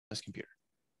this computer.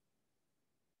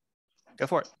 Go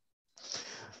for it.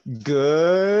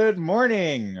 Good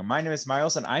morning. My name is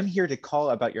Miles, and I'm here to call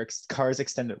about your car's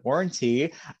extended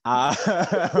warranty. And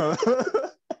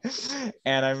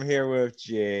I'm here with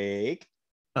Jake.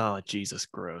 Oh, Jesus,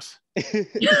 gross. You did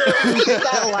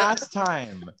that last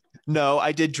time. No,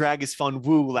 I did Drag is Fun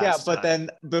Woo last time. But then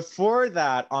before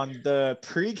that, on the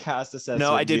precast assessment.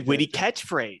 No, I did witty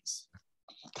catchphrase.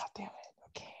 God damn it.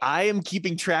 Okay. I am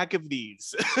keeping track of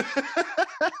these.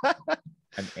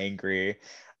 I'm angry.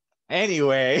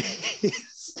 Anyway.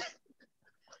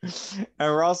 And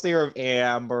we're also here with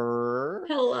Amber.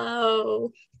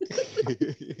 Hello.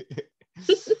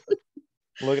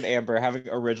 Look at Amber having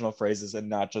original phrases and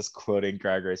not just quoting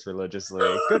Drag Race religiously.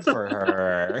 Good for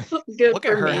her. Good Look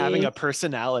for at her me. having a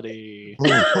personality.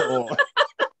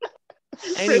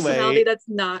 Personality that's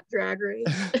not Drag Race.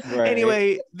 Right.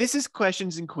 Anyway, this is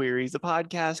Questions and Queer-ies, the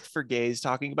podcast for gays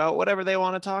talking about whatever they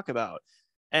want to talk about.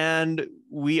 And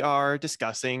we are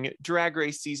discussing Drag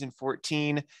Race season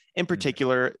 14, in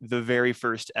particular, the very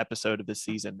first episode of the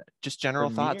season. Just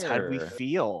general thoughts. How did we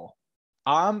feel?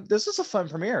 This was a fun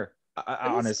premiere,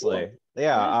 honestly. Cool.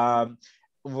 Yeah.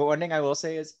 One thing I will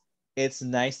say is it's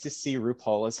nice to see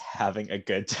RuPaul is having a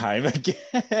good time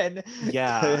again.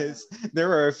 Yeah. There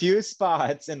were a few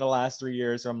spots in the last 3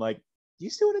 years where I'm like, you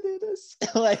still want to do this?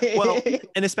 Well,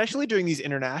 and especially during these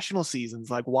international seasons,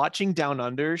 like watching Down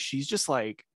Under, she's just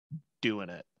like doing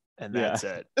it, and that's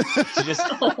it. She just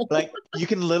like, you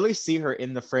can literally see her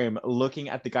in the frame looking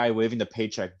at the guy waving the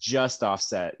paycheck just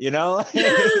offset, you know?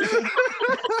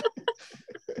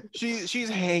 She's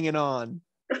hanging on.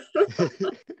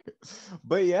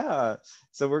 But yeah,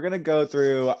 so we're gonna go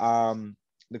through the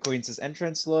Queen's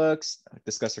entrance looks,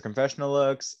 discuss her confessional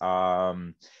looks,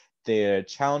 the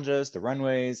challenges, the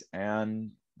runways, and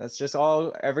that's just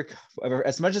all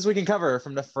as much as we can cover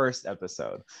from the first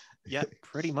episode. Yeah,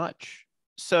 pretty much.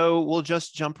 So we'll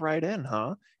just jump right in,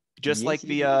 huh? Just like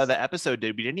the episode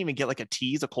did. We didn't even get like a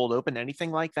tease, a cold open,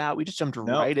 anything like that. We just jumped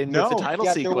right in with the title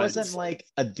sequence. There wasn't like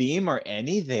a theme or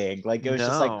anything. Like it was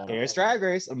just like, here's Drag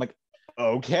Race. I'm like,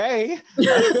 okay.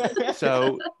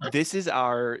 So this is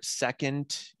our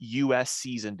second US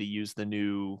season to use the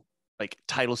new like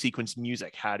title sequence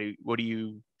music. What do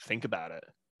you think about it?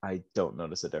 I don't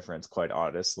notice a difference, quite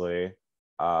honestly.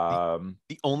 The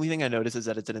only thing I notice is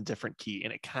that it's in a different key,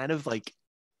 and it kind of like,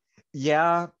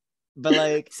 yeah, but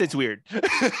like it's weird.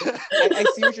 I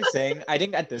see what you're saying. I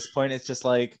think at this point it's just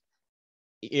like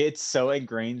it's so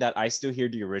ingrained that I still hear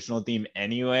the original theme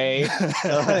anyway.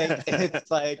 So like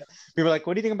it's like people are like,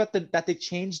 what do you think about that they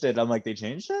changed it? I'm like, they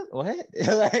changed it? What?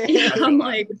 I'm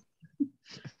like,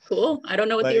 cool. I don't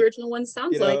know what the original one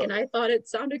sounds like, and I thought it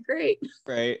sounded great.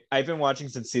 Right. I've been watching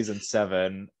since season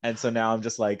 7, and so now I'm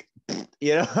just like,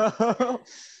 you know.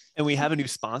 And we have a new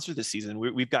sponsor this season.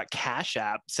 We've got Cash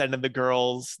App sending the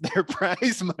girls their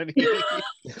prize money.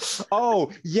 Oh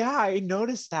yeah, I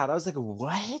noticed that. I was like,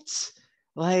 what?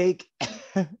 Like,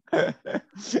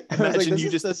 imagine you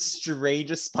just the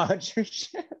strangest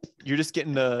sponsorship. You're just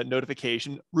getting a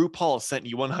notification. RuPaul sent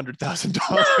you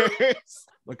 $100,000.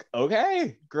 Like,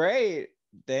 okay, great,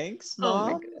 thanks, Mom. Oh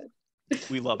my God.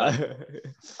 We love it.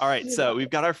 All right, so we've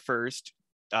got our first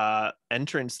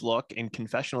entrance look in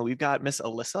confessional. We've got Miss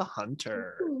Alyssa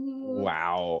Hunter.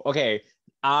 Wow. Okay.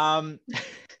 I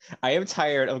am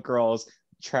tired of girls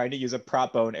trying to use a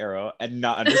prop bow and arrow and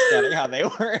not understanding how they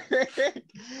work.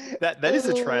 That is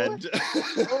a trend.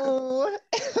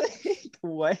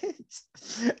 What?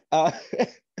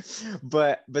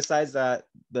 But besides that,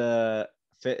 the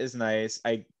fit is nice.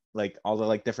 I like all the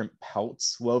like different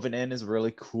pelts woven in is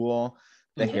really cool.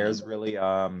 The hair is really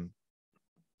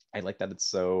I like that it's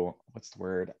so, what's the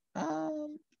word? It's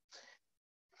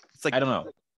like, I don't know.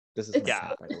 This is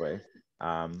by the way.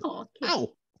 Ow.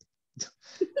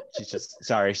 She's just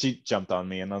sorry, she jumped on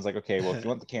me and I was like, okay, well, if you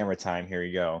want the camera time, here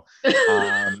you go.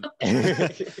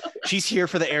 She's here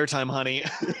for the airtime, honey.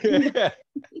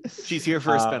 She's here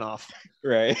for a spinoff.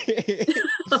 Right.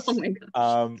 Oh my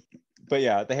gosh. But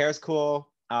yeah, the hair is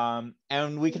cool.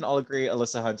 And we can all agree,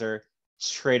 Alyssa Hunter,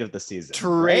 trade of the season.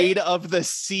 Trade of the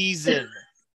season.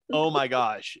 Oh my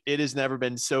gosh, it has never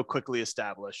been so quickly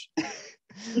established.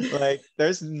 Like,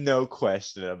 there's no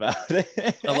question about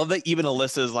it. I love that even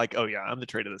Alyssa is like, oh yeah, I'm the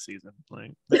trade of the season.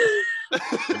 Like,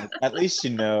 at least she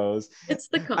knows. It's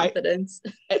the confidence.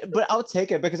 But I'll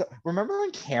take it, because remember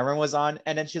when Cameron was on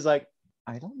and then she's like,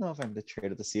 I don't know if I'm the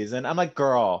trade of the season. I'm like,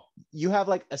 girl, you have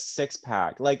like a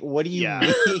 6-pack. Like, what do you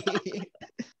mean?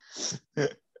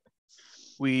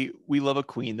 We love a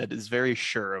queen that is very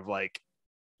sure of like,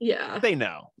 they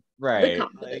know. Right. The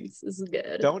confidence is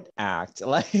good. Don't act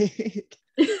like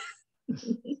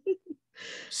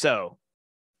So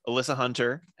Alyssa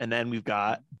Hunter, and then we've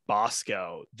got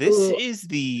Bosco. This is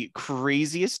the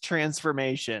craziest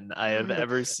transformation I have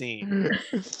ever seen.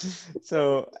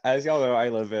 So as y'all know, I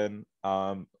live in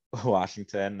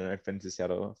Washington, and I've been to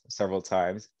Seattle several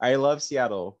times. I love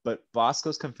Seattle, but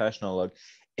Bosco's confessional look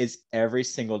is every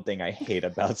single thing I hate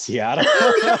about Seattle.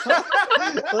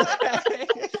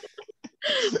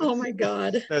 Oh my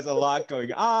God. There's a lot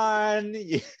going on.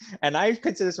 And I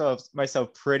consider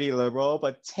myself pretty liberal,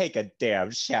 but take a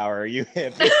damn shower, you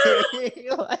hippie.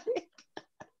 Like,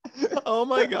 oh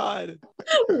my God.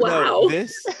 Wow. No,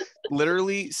 this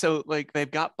literally, so like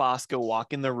they've got Bosco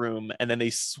walk in the room and then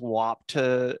they swap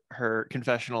to her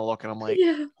confessional look. And I'm like,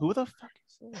 who the fuck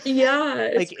is this? Yeah.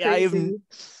 It's like crazy. I have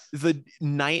the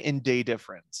night and day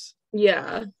difference.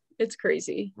 Yeah. It's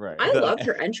crazy. Right. I loved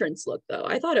her entrance look though.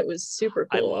 I thought it was super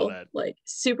cool. I love it. Like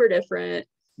super different.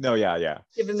 No, yeah.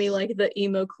 Giving me like the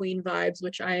emo queen vibes,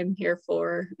 which I am here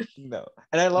for. No.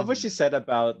 And I love what she said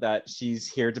about that she's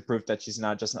here to prove that she's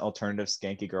not just an alternative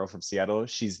skanky girl from Seattle.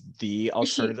 She's the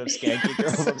alternative skanky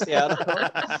girl from Seattle.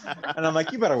 And I'm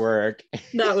like, you better work.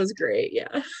 That was great.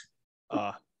 Yeah.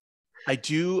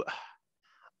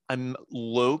 I'm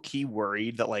low-key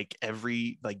worried that like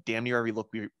damn near every look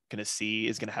we're gonna see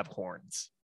is gonna have horns.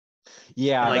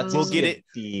 Yeah, like we'll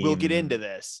get into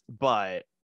this, but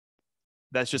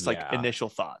that's just like initial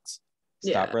thoughts.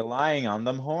 Stop relying on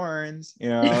them horns, you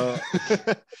know.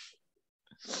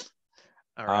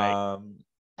 All right.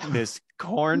 Miss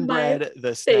Cornbread,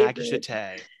 the snack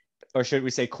chate. Or should we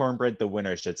say Cornbread, the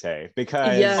winner chate?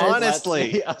 Because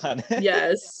honestly,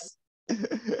 yes.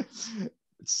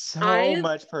 So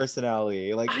much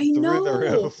personality, like I through the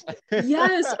roof.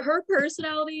 Yes, her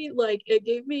personality, like it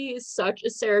gave me such a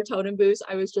serotonin boost.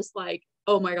 I was just like,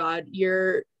 oh my God,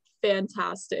 you're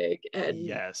fantastic. And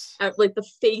yes, like the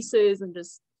faces and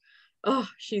just, oh,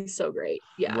 she's so great.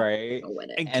 Yeah, right. I'll win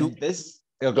it. And this,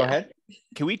 go ahead.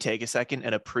 Can we take a second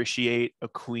and appreciate a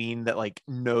queen that like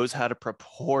knows how to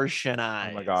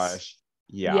proportionize? Oh my gosh.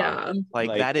 Yeah. Like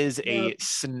that is a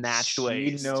snatched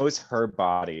waist. She knows her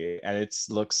body and it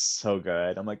looks so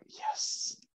good. I'm like,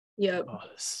 yes. Yep. Oh,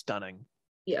 stunning.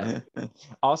 Yeah.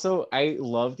 Also, I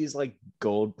love these like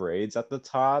gold braids at the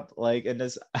top, like in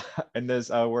this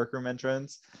workroom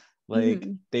entrance. Like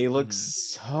they look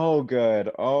so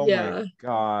good. Oh my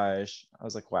gosh. I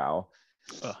was like, wow.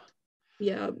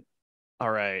 Yeah.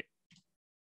 All right.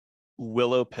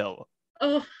 Willow Pill.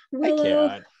 Oh,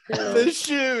 Willow. The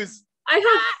shoes. I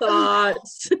have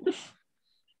thoughts.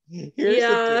 Here's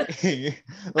the thing.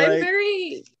 Like, I'm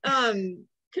very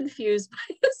confused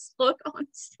by this look,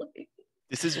 honestly.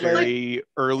 This is very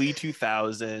early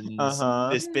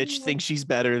 2000s. This bitch thinks she's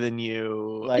better than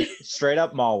you. Like straight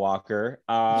up mall walker.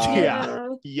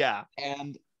 Yeah.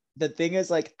 And the thing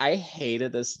is, like, I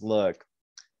hated this look.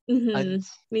 Me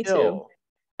too.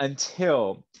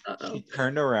 Until she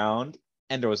turned around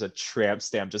and there was a tramp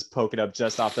stamp just poking up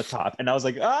just off the top. And I was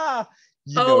like, I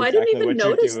didn't even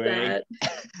notice that.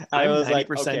 I was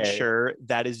 90% sure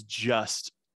that is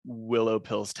just Willow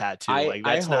Pill's tattoo. Like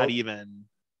that's not even.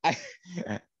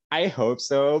 I hope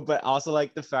so, but also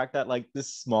like the fact that like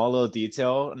this small little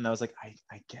detail, and I was like,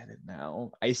 I get it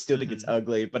now. I still think it's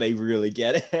ugly, but I really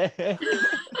get it.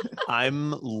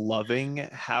 I'm loving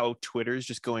how Twitter's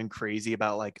just going crazy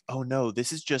about like, oh no,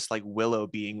 this is just like Willow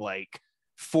being like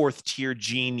fourth tier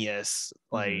genius,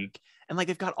 like, and like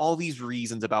they've got all these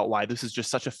reasons about why this is just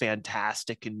such a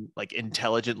fantastic and like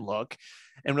intelligent look,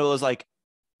 and Willow's like,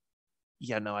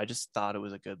 yeah, no, I just thought it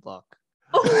was a good look.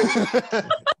 Oh my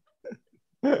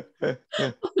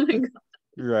God.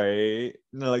 Right.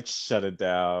 No, like shut it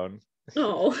down.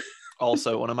 Oh.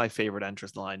 Also, one of my favorite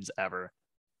entrance lines ever.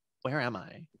 Where am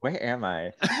I? Where am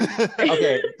I?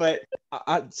 Okay, but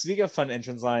speaking of fun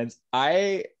entrance lines,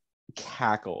 I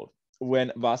cackled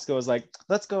when Bosco was like,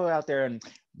 let's go out there and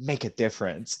make a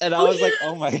difference. And I was like,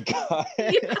 oh my God.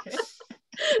 Yeah.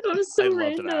 It was so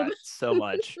random. That so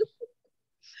much.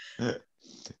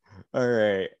 All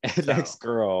right. Next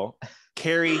girl.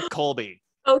 Carrie Colby.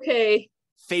 Okay.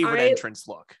 Favorite entrance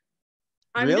look.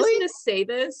 I'm just gonna say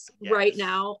this right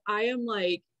now. I am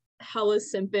like hella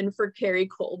simping for Carrie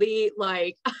Colby.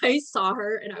 Like I saw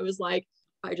her and I was like,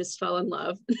 I just fell in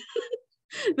love.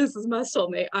 This is my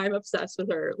soulmate. I'm obsessed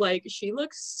with her. Like she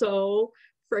looks so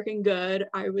freaking good.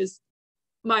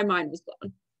 My mind was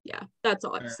blown. Yeah, that's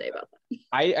all I have to say about that.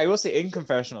 I will say in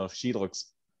confessional, she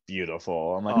looks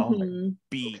beautiful. I'm like,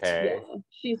 beat. Okay. Yeah,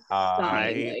 she's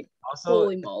stunning. Like also,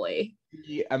 holy moly.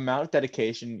 The amount of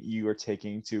dedication you are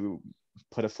taking to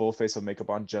put a full face of makeup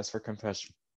on just for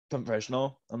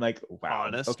confessional, I'm like, wow.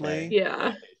 Honestly,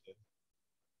 yeah.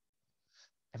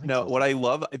 No, what I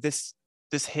love this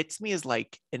this hits me as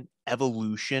like an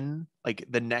evolution, like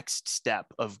the next step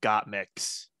of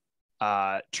Gottmik's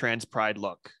trans pride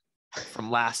look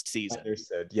from last season.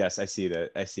 Understood. Yes, I see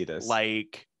that. I see this.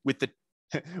 Like with the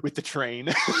with the train.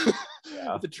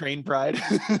 Yeah. With the train pride.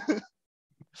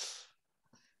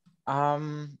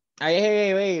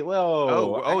 Hey, wait,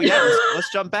 whoa. Oh yeah,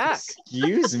 let's jump back.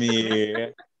 Excuse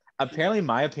me. Apparently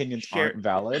my opinions aren't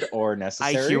valid or I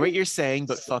necessary. hear what you're saying,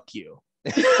 but fuck you.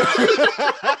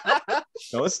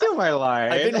 Don't steal my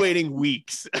line. I've been waiting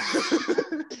weeks.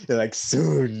 You're like,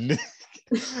 soon.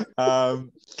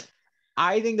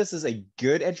 I think this is a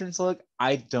good entrance look.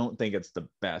 I don't think it's the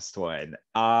best one.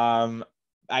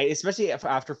 Especially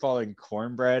after following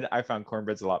Cornbread, I found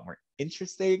Cornbread's a lot more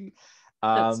interesting.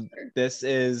 This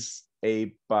is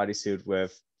a bodysuit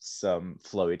with some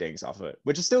flowy things off of it,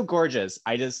 which is still gorgeous.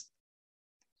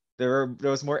 There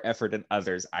was more effort than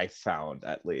others, I found,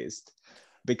 at least,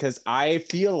 because I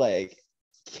feel like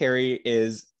Carrie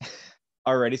is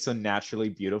already so naturally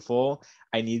beautiful.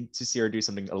 I need to see her do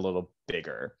something a little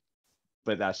bigger,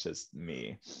 but that's just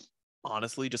me.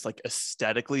 Honestly, just like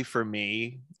aesthetically for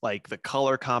me, like the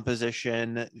color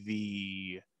composition,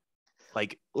 the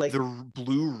like the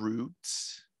blue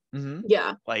roots. Mm-hmm.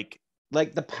 Yeah. Like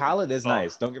the palette is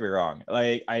nice. Don't get me wrong.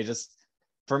 Like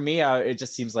for me, it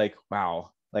just seems like,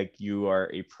 wow, like you are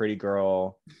a pretty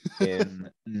girl in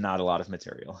not a lot of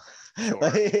material.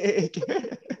 Sure.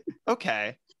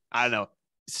 Okay. I don't know.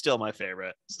 Still my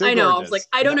favorite. Still I know. Gorgeous. I was like,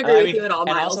 I don't agree with you at all,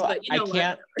 Miles. Also, but you know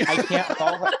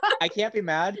I can't be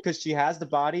mad because she has the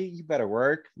body. You better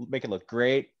work, make it look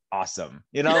great. Awesome.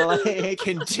 You know, like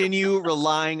continue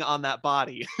relying on that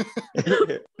body.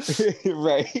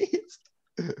 Right.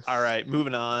 All right,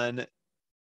 moving on.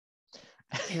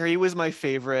 Carrie was my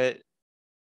favorite.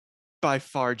 By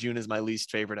far, June is my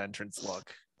least favorite entrance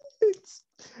look.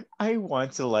 I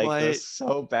want to like this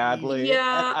so badly.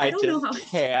 Yeah, I don't know how.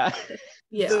 Can't.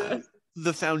 Yeah.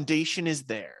 The foundation is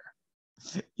there.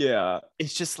 Yeah.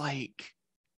 It's just like,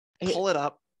 pull it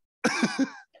up.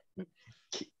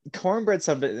 Cornbread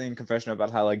something in confession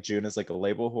about how like June is like a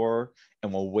label whore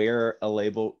and will wear a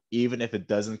label even if it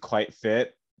doesn't quite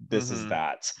fit. This is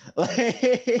that.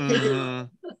 Like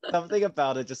something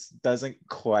about it just doesn't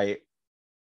quite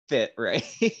fit right.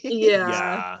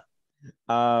 Yeah.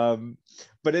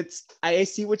 But I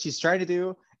see what she's trying to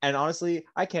do, and honestly,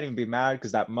 I can't even be mad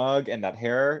because that mug and that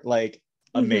hair, like,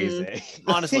 amazing.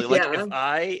 Honestly, like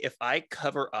if I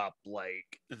cover up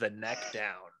like the neck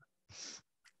down,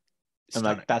 I'm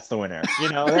like, that's the winner. You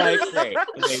know, like, great,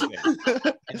 amazing.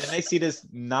 And then I see this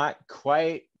not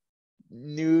quite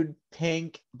nude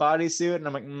pink bodysuit, and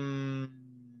I'm like,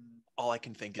 all I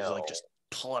can think is like, just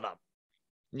pull it up.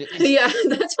 Yeah,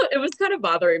 that's what it was kind of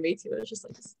bothering me too. It was just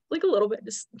like a little bit,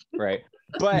 just right.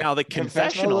 But now the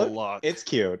confessional look, it's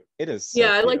cute. It is. So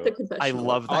yeah, I cute. like the confessional. I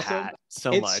love the hat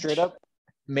so much. Straight up,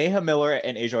 Mayha Miller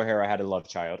and Asia O'Hara had a love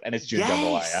child, and it's June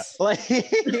Jambalaya.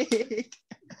 Like,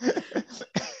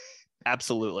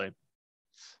 absolutely.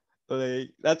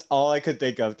 Like, that's all I could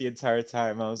think of the entire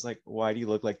time. I was like, why do you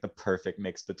look like the perfect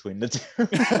mix between the two?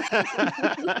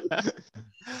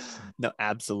 No,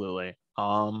 absolutely.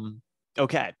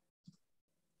 Okay.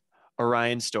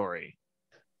 Orion's story.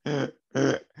 This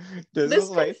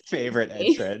is my favorite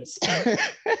entrance.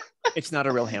 It's not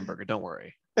a real hamburger, don't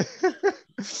worry.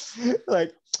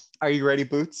 Like, are you ready,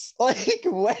 Boots? Like,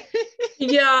 what?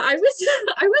 Yeah, I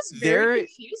was very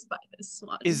confused by this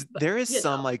one. There is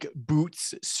some like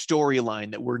Boots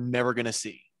storyline that we're never gonna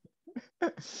see.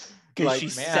 Because like, she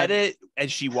said it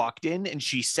as she walked in, and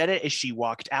she said it as she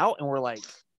walked out, and we're like,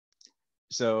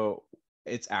 so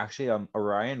it's actually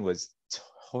Orion was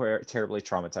terribly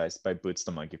traumatized by Boots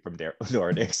the monkey from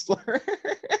Dora the Explorer.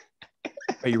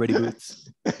 Are you ready, Boots?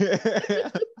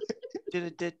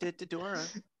 Dora.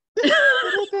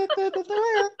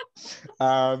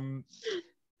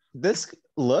 This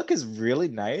look is really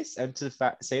nice, and to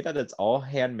say that it's all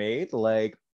handmade,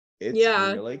 like, it's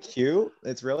really cute.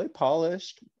 It's really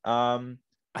polished. I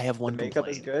have one the makeup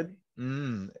complaint. is good.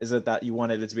 Is it that you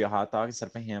wanted it to be a hot dog instead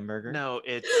of a hamburger? No,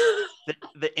 it's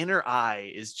the inner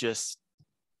eye is just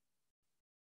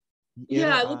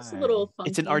it looks a little funky.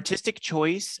 It's an artistic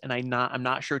choice, and I'm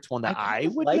not sure it's one that I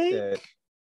would make. It.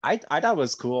 I thought it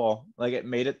was cool. Like, it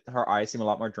made her eye seem a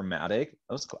lot more dramatic.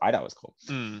 That was cool. I thought it was cool.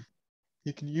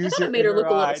 You can use your made her look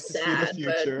a little sad, to see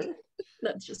the future.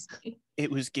 That's just me. It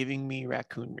was giving me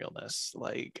raccoon realness.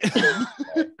 Like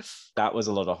that was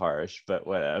a little harsh, but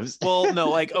whatever. Well, no,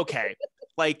 like, okay.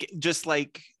 Like, just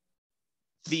like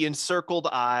the encircled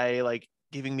eye, like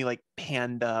giving me like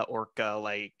panda, orca,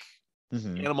 like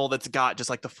animal that's got just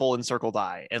like the full encircled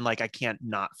eye. And like, I can't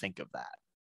not think of that.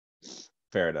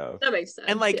 Fair enough. That makes sense.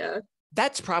 And like, yeah.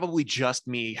 that's probably just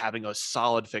me having a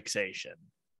solid fixation.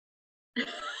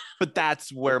 But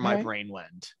that's where my brain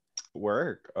went.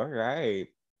 Work. All right.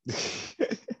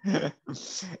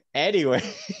 Anyway,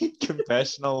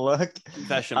 confessional look.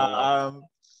 Confessional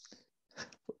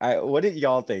look. What did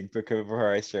y'all think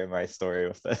before I share my story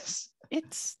with this?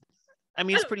 It's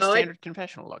pretty standard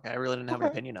confessional look. I really didn't have an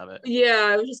opinion of it. Yeah,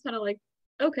 I was just kind of like,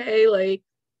 okay, like,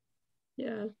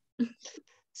 yeah.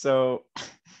 So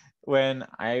when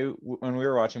we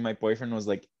were watching, my boyfriend was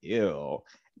like, ew.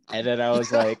 And then I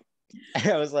was like,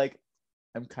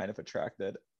 I'm kind of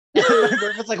attracted. And my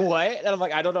boyfriend's like, what? And I'm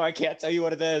like, I don't know. I can't tell you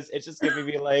what it is. It's just giving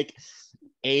me like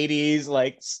 80s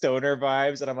like stoner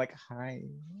vibes. And I'm like, hi.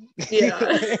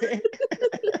 Yeah.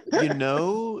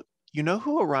 You know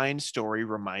who Orion's story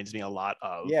reminds me a lot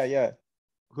of? Yeah.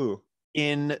 Who?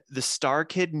 In the Star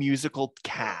Kid musical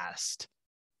cast,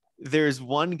 there's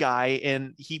one guy,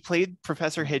 and he played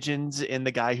Professor Higgins in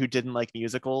The Guy Who Didn't Like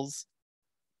Musicals.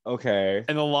 Okay.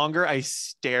 And the longer I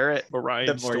stare at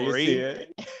Orion's story, you see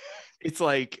it. It's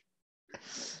like,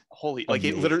 holy, like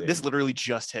this literally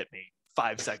just hit me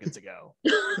 5 seconds ago.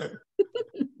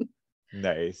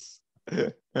 Nice.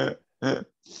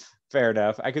 Fair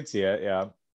enough. I could see it. Yeah.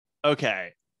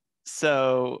 Okay.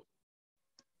 So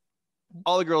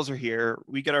all the girls are here.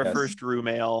 We get our first room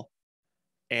mail,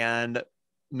 and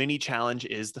mini challenge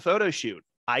is the photo shoot.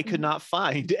 I could not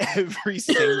find every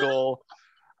single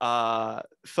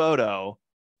photo,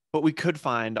 but we could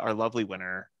find our lovely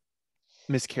winner,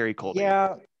 Miss Carrie Colby.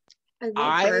 Yeah.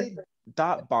 I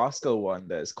thought Bosco won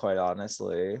this, quite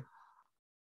honestly.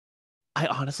 I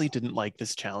honestly didn't like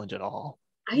this challenge at all.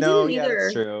 I didn't either.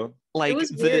 That's true. Like, it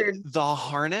was weird. The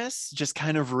harness just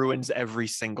kind of ruins every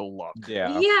single look.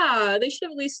 Yeah, they should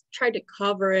have at least tried to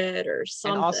cover it or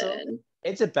something. And also,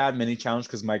 it's a bad mini challenge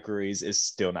because Mike Ruiz is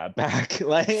still not back.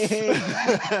 Like,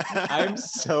 I'm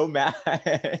so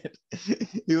mad.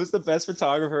 He was the best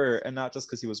photographer, and not just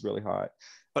because he was really hot.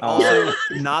 But also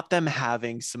not them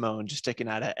having Simone just sticking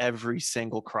out of every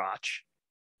single crotch.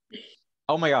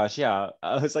 Oh my gosh, yeah.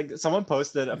 It's like someone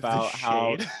posted about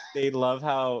how they love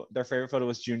how their favorite photo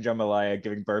was June Jambalaya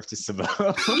giving birth to Simone.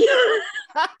 I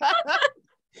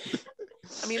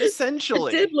mean,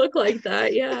 essentially. It did look like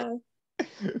that, yeah.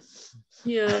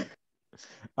 Yeah.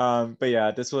 But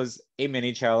yeah, this was a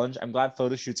mini challenge. I'm glad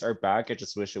photo shoots are back. I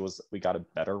just wish we got a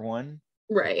better one.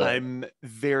 Right. I'm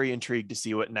very intrigued to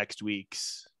see what next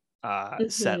week's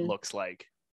set looks like.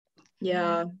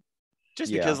 Yeah.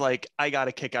 Just because, like, I got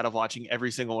a kick out of watching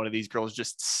every single one of these girls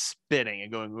just spinning and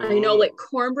going. Ooh. I know, like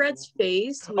Cornbread's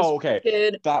face was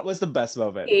okay. That was the best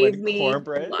moment. Gave me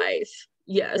life.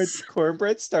 Yes. When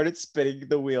Cornbread started spinning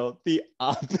the wheel the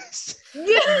opposite.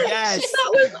 Yes.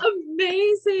 That was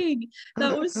amazing.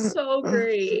 That was so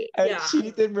great. And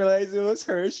she didn't realize it was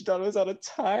her. She thought it was out of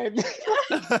time.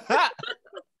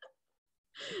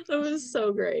 That was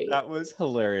so great. That was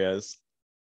hilarious.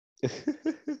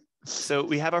 So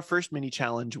we have our first mini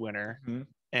challenge winner,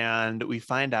 and we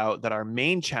find out that our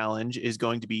main challenge is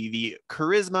going to be the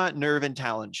Charisma, Nerve, and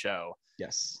Talent show.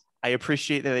 Yes. I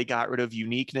appreciate that they got rid of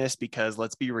uniqueness, because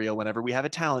let's be real, whenever we have a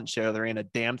talent show, there ain't a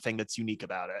damn thing that's unique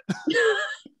about it.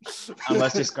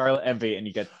 Unless you're Scarlet Envy and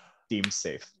you get deemed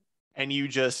safe. And you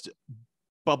just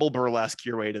bubble burlesque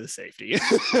your way to the safety.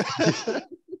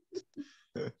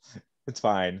 It's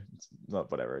fine.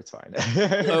 Whatever, it's fine.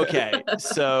 Okay,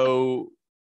 so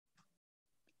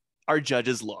our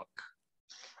judges look.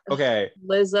 Okay.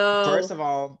 Lizzo. First of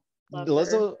all,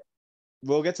 Lizzo,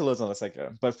 we'll get to Lizzo in a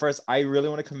second. But first, I really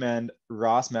want to commend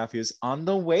Ross Matthews on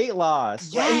the weight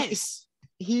loss. Yes. Like,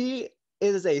 he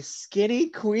is a skinny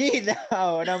queen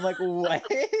now. And I'm like, what?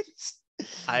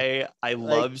 I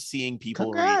love seeing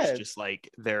people reach just like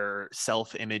their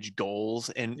self-image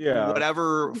goals in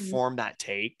whatever form that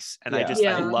takes. And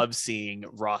I love seeing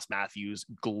Ross Matthews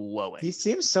glowing. He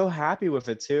seems so happy with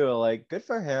it too. Like, good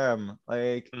for him.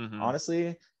 Like,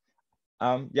 honestly,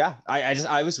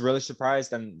 I was really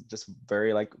surprised and just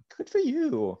very like, good for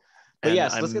you. But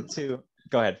yes, let's get to,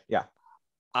 go ahead. Yeah.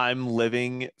 I'm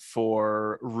living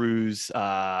for Rue's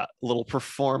little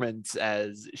performance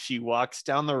as she walks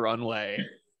down the runway.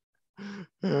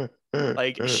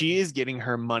 Like, she is getting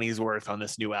her money's worth on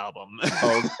this new album.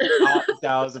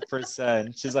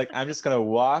 1000%. She's like, I'm just gonna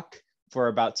walk for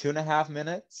about 2.5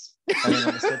 minutes and then I'm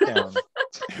gonna sit down.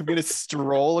 I'm gonna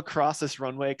stroll across this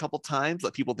runway a couple times,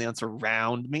 let people dance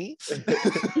around me.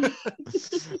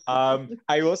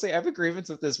 I will say I have a grievance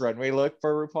with this runway look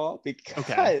for RuPaul,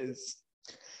 because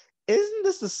isn't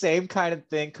this the same kind of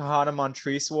thing Kahana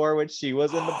Montrese wore when she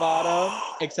was in the bottom,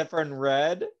 except for in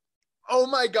red? Oh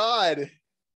my god.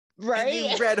 right?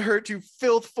 And they read her to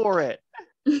filth for it.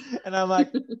 And I'm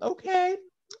like, okay.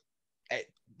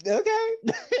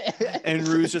 And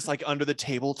Rue's just like under the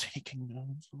table taking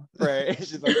notes. Right.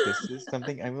 She's like, this is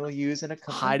something I will use in a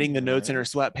couple hiding the notes in her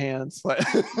sweatpants.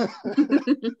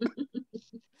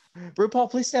 RuPaul,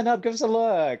 please stand up. Give us a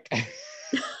look.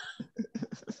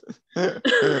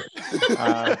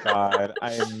 Oh God,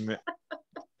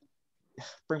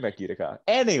 bring back Utica.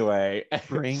 Anyway,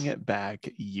 bring back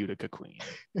Utica Queen.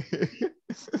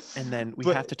 And then we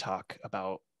have to talk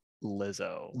about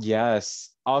Lizzo.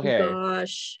 Yes. Okay.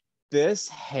 Gosh. This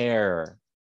hair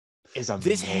is amazing.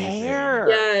 This hair.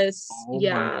 Yes. Oh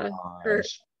yeah. My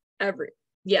gosh.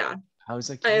 Yeah. I was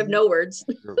like, I have no words.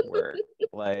 Work.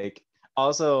 Like,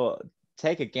 also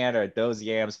take a gander at those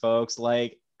yams, folks.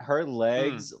 Like, her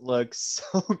legs look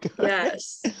so good.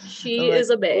 Yes, she is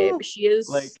a babe. Ooh. She is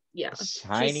like, yeah,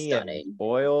 shiny and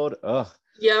oiled. Ugh.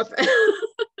 Yep.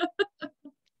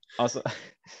 Also,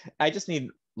 I just need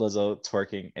Lizzo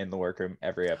twerking in the workroom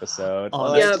every episode.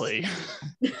 Honestly,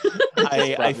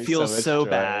 I feel so joy.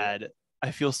 bad. I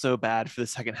feel so bad for the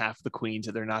second half of the Queens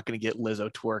that they're not going to get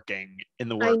Lizzo twerking in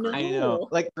the workroom. I know.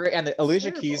 Like, and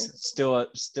Alicia Keys still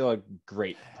a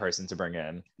great person to bring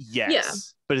in. Yes. Yeah.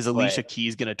 But is Alicia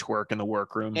Keys going to twerk in the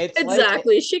workroom?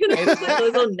 Exactly. She going to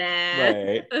Lizzo? Nah.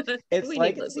 Right. It's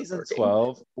like in season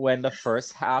 12 when the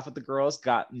first half of the girls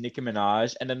got Nicki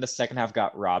Minaj and then the second half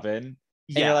got Robin.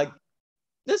 Yeah. And you're like,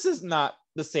 this is not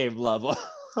the same level.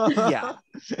 Yeah.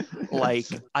 Like,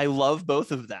 I love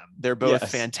both of them. They're both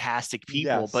fantastic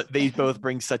people, but they both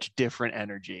bring such different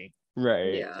energy.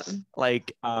 Right. Yeah.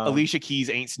 Like, Alicia Keys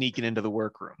ain't sneaking into the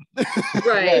workroom.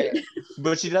 Right.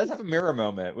 But she does have a mirror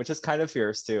moment, which is kind of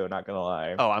fierce too, not gonna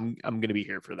lie. Oh, I'm gonna be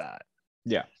here for that.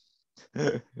 Yeah.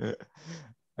 All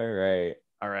right.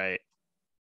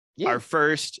 Yeah. Our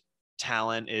first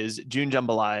talent is June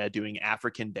Jambalaya doing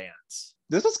African dance.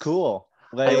 This was cool.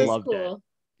 Like, I loved it.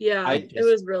 Yeah, it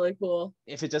was really cool.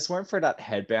 If it just weren't for that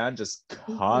headband just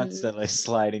constantly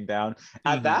sliding down,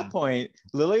 at that point,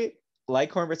 Lily, like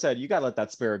Cornbread said, you gotta let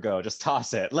that spirit go. Just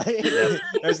toss it. Like,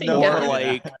 there's no more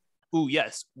like, oh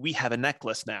yes, we have a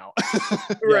necklace now.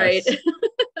 Right.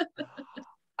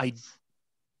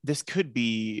 This could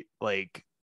be like,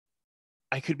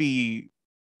 I could be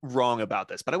wrong about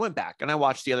this, but I went back and I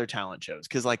watched the other talent shows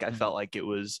because like I felt like it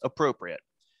was appropriate.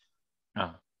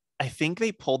 I think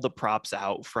they pulled the props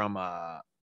out from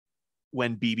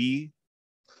when BB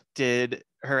did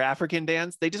her African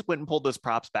dance. They just went and pulled those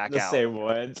props back out. The same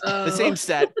ones. The same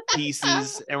set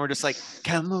pieces. And we're just like,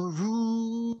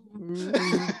 Cameroon.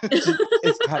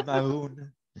 It's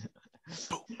Cameroon.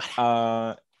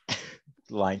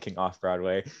 Lion King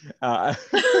off-Broadway.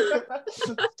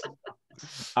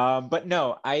 But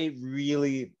no, I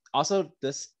really... Also,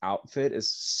 this outfit is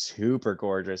super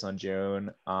gorgeous on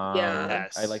June. I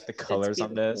like the colors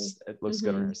on this. It looks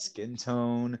good on her skin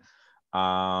tone.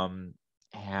 And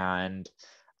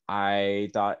I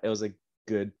thought it was a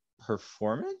good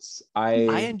performance. I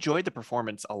enjoyed the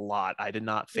performance a lot. I did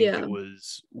not think it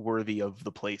was worthy of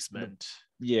the placement.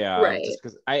 Yeah, just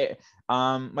because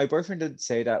my boyfriend did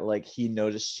say that like he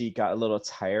noticed she got a little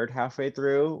tired halfway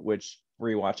through, which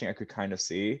rewatching I could kind of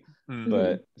see,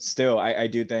 but still I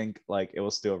do think like it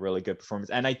was still a really good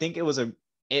performance. And I think it was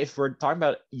if we're talking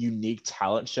about unique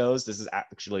talent shows, this is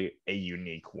actually a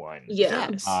unique one.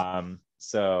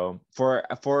 So for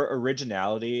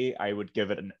originality, I would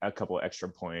give it a couple extra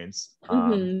points.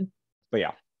 But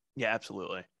yeah,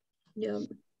 absolutely. Yeah.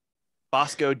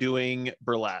 Bosco doing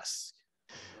burlesque.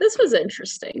 This was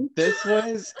interesting. This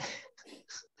was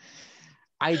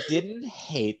I didn't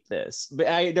hate this, but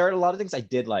there are a lot of things I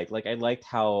did like. Like I liked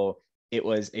how it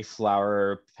was a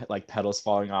flower, like petals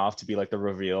falling off to be like the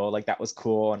reveal. Like that was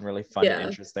cool and really fun and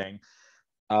interesting.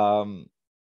 The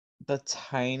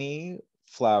tiny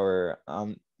flower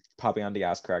popping on the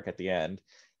ass crack at the end.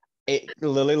 It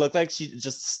literally looked like she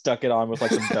just stuck it on with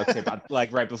like some duct tape on,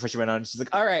 like right before she went on. She's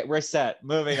like, "All right, we're set,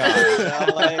 moving on." You know,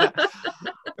 like,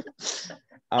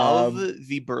 of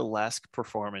the burlesque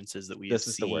performances that we have seen,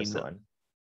 this is the worst one.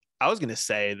 I was gonna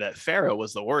say that Farrah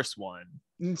was the worst one.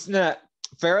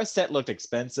 Farrah's set looked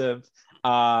expensive.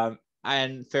 And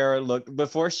Farrah looked,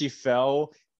 before she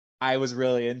fell, I was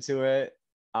really into it.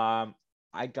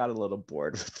 I got a little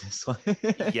bored with this one.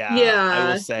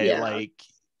 I will say, like,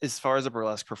 as far as the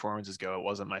burlesque performances go, it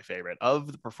wasn't my favorite.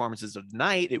 Of the performances of the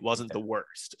night, it wasn't the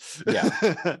worst.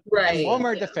 Right. And one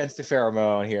more defense to Farrah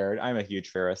Moan here. I'm a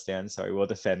huge Farrah stan, so I will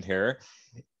defend her.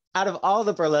 Out of all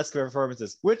the burlesque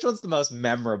performances, which one's the most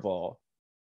memorable?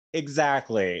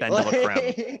 Exactly. Bendela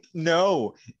creme. Like,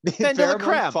 no. Bendela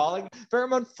creme.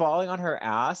 Pheromone falling on her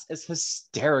ass is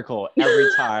hysterical every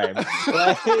time. Like,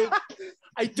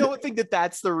 I don't think that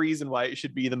that's the reason why it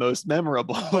should be the most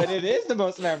memorable. but it is the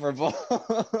most memorable.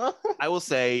 I will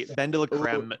say Bendela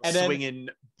creme and then, swinging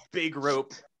big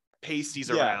rope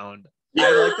pasties around.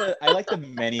 I like the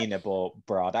mini nipple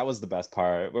bra. That was the best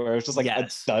part, where it was just like a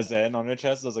dozen on her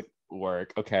chest. I was like,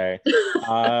 work, okay.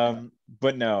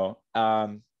 But no.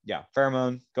 Yeah,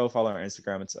 Pheromone, go follow her on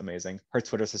Instagram. It's amazing. Her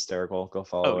Twitter's hysterical. Go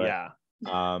follow it. Yeah.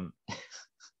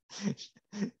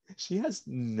 She has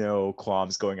no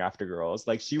qualms going after girls.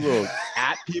 Like, she will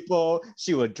at people,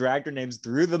 she will drag their names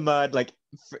through the mud. Like,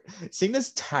 seeing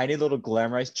this tiny little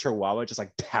glamorized chihuahua just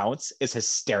like pounce is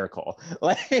hysterical.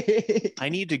 Like, I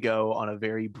need to go on a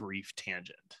very brief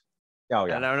tangent. Oh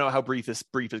yeah. And I don't know how brief is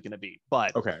going to be,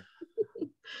 but okay.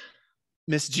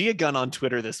 Miss Gia Gunn on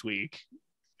Twitter this week.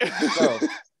 So,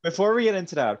 before we get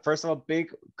into that, first of all,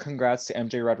 big congrats to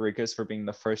MJ Rodriguez for being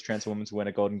the first trans woman to win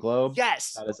a Golden Globe.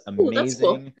 Yes. That is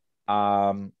amazing.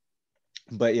 Cool.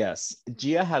 But yes,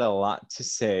 Gia had a lot to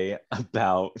say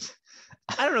about.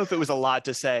 I don't know if it was a lot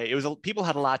to say. It was people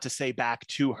had a lot to say back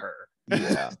to her.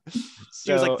 Yeah.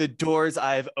 She was like, the doors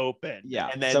I've opened. Yeah.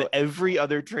 And then every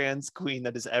other trans queen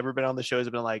that has ever been on the show has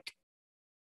been like,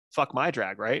 fuck my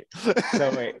drag, right?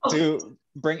 So wait, to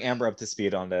bring Amber up to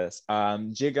speed on this,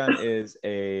 Gia Gunn is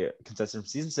a contestant from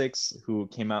season 6 who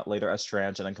came out later as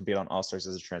trans and then competed on All Stars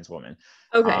as a trans woman.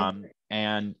 Okay.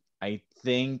 And I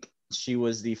think she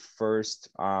was the first,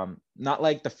 not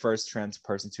like the first trans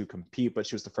person to compete, but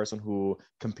she was the first one who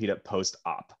competed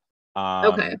post-op.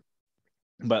 Okay.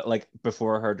 But like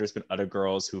before her, there's been other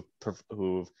girls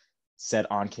who've said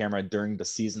on camera during the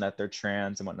season that they're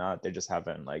trans and whatnot. They just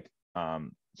haven't like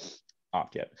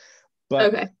opt yet.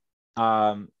 But okay.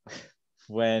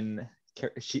 When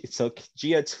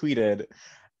Gia tweeted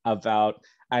about,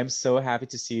 I'm so happy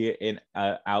to see an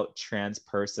out trans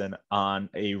person on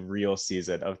a real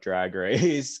season of Drag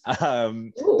Race.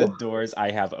 The doors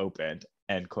I have opened,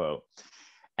 end quote.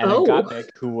 And then Gottmik,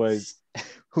 who was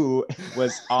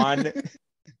on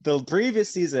the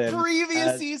previous season.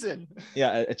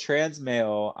 Yeah, a trans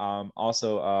male,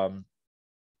 also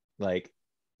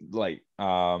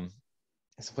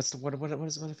what's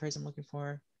the phrase I'm looking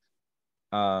for?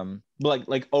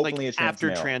 Like openly a trans after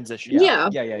male. Transition.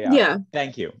 Yeah.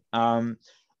 Thank you.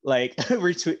 Like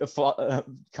retweet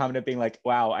comment being like,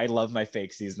 wow, I love my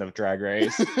fake season of Drag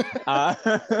Race. Good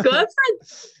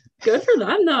for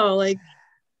them though. Like,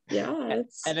 yeah,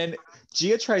 it's... And then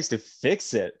Gia tries to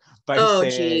fix it by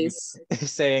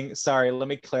saying, sorry, let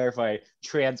me clarify,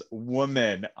 trans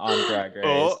woman on Drag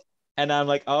Race. And I'm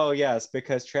like, oh yes,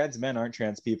 because trans men aren't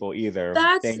trans people either.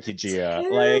 Thank you, Gia.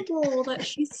 Terrible that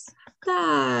she said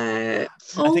that.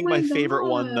 I think my favorite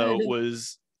one though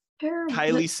was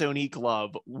Kylie Sonique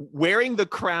Love wearing the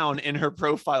crown in her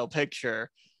profile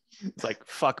picture. It's like,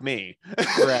 fuck me.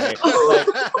 Right.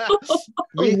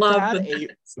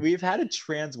 We've had a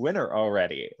trans winner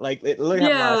already. Like, look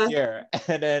at last year.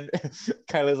 And then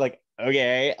Kylie's like,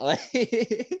 okay.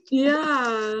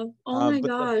 Yeah. Oh my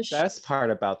gosh. The best part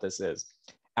about this is,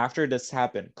 after this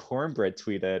happened, Cornbread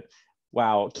tweeted,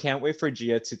 wow, can't wait for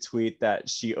Gia to tweet that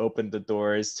she opened the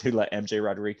doors to let MJ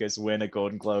Rodriguez win a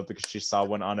Golden Globe because she saw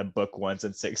one on a book once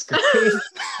in 6th grade.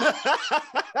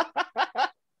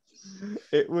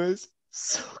 It was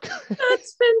so good.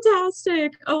 That's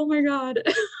fantastic. Oh my God.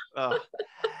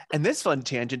 And this fun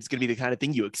tangent is going to be the kind of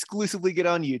thing you exclusively get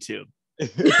on YouTube.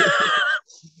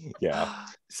 Yeah.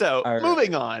 So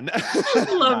moving on.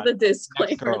 Love the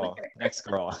disclaimer. Next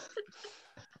girl.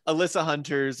 Alyssa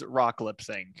Hunter's rock lip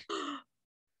sync.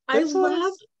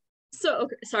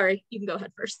 Sorry, you can go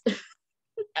ahead first.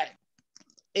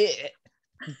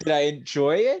 Did I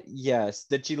enjoy it? Yes.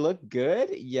 Did she look good?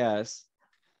 Yes.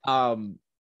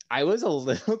 I was a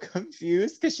little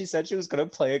confused because she said she was going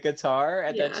to play a guitar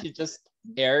and then she just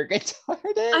air guitared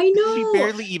it. I know. She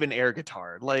barely even air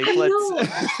guitared. Like, I know.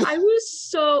 I was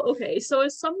so so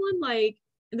as someone like,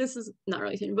 this is not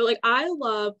really thing, but like I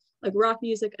love like rock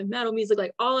music and metal music,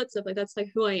 like all that stuff. Like that's like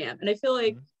who I am. And I feel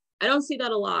like I don't see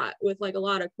that a lot with like a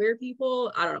lot of queer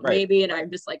people. I don't know, maybe, and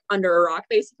I'm just like under a rock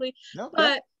basically.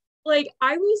 But like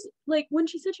I was like, when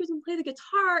she said she was gonna play the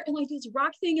guitar and like this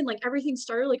rock thing and like everything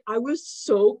started, like I was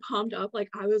so pumped up. Like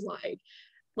I was like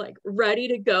ready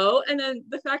to go. And then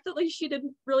the fact that like she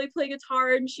didn't really play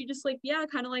guitar and she just like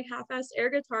kind of like half-assed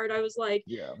air guitared, I was like,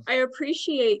 I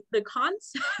appreciate the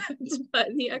concept, but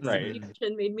the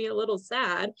execution made me a little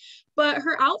sad. But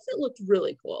her outfit looked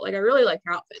really cool. Like I really like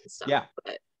her outfit and stuff.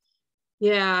 But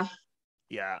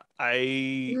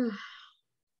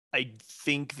I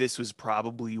think this was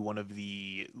probably one of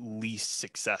the least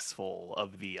successful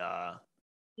of the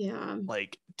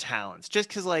like talents, just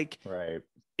because like Right.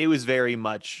 it was very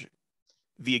much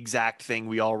the exact thing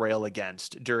we all rail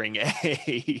against during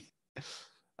a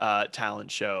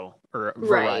talent show or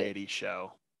variety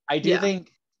show. I do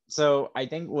think so. I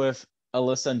think with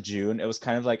Alyssa and June, it was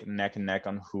kind of like neck and neck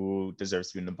on who deserves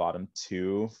to be in the bottom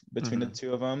two between the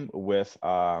two of them with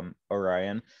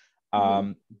Orion.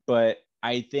 But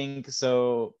I think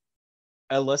so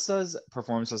Alyssa's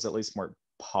performance was at least more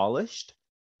polished.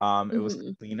 It was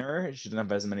cleaner. She didn't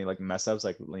have as many like mess ups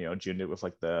like June did with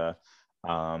like the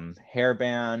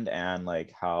hairband and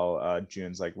like how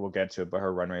June's like we'll get to it, but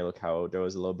her runway look how there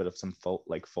was a little bit of some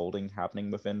folding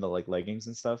happening within the like leggings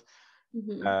and stuff.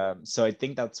 So I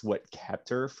think that's what kept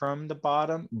her from the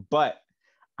bottom. But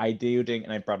I do think,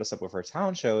 and I brought this up with her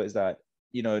talent show, is that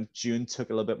June took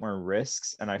a little bit more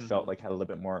risks and I felt like had a little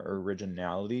bit more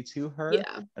originality to her.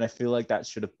 And I feel like that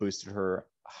should have boosted her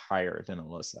higher than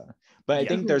Alyssa. But I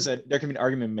think there can be an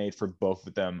argument made for both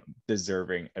of them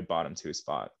deserving a bottom two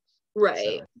spot.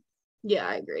 Right. So. Yeah,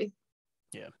 I agree.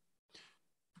 Yeah.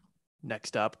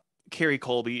 Next up, Carrie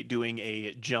Colby doing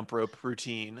a jump rope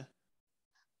routine.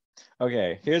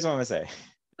 Okay, here's what I'm gonna say.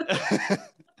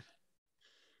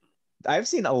 I've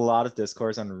seen a lot of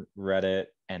discourse on Reddit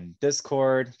and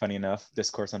Discord, funny enough,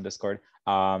 discourse on Discord,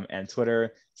 and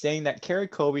Twitter, saying that Carrie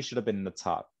Colby should have been in the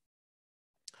top.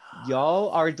 Y'all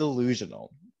are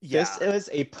delusional. Yeah. This is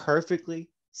a perfectly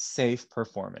safe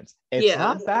performance. It's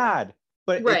not bad,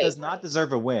 but it does not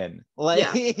deserve a win. Like,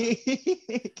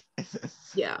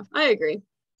 yeah, I agree.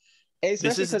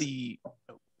 This is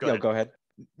go ahead.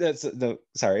 That's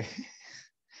sorry.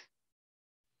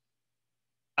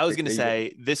 I was going to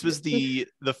say, this was the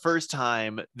first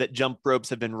time that jump ropes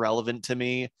have been relevant to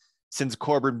me since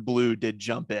Corbin Bleu did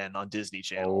Jump In on Disney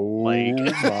Channel. Oh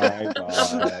my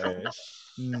gosh.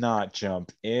 Not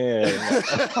Jump In.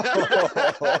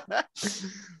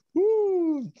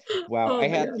 Wow, I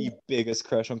had the biggest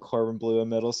crush on Corbin Bleu in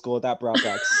middle school. That brought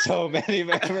back so many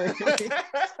memories.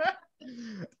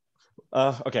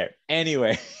 Okay,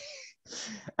 anyway.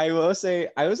 I will say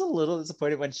I was a little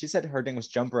disappointed when she said her thing was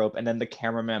jump rope and then the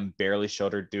cameraman barely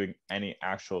showed her doing any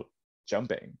actual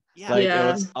jumping. Yeah. Like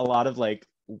it was a lot of like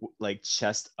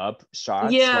chest up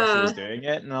shots while she was doing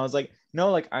it. And I was like,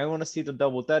 no, like I want to see the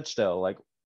double dutch though. Like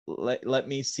let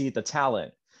me see the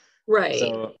talent. Right.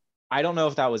 So I don't know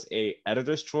if that was a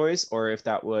editor's choice or if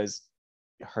that was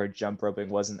her jump roping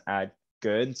wasn't at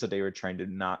good, so they were trying to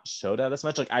not show that as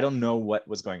much. Like I don't know what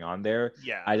was going on there.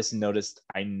 Yeah, I just noticed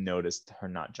her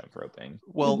not jump roping.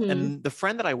 Well, and the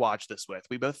friend that I watched this with,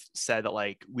 we both said that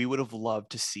like we would have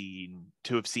loved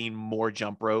to have seen more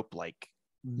jump rope, like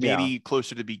maybe closer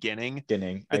to the beginning.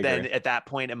 But then at that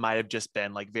point it might have just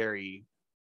been like very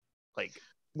like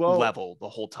level the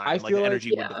whole time. Like the energy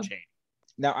wouldn't have changed.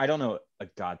 Now, I don't know a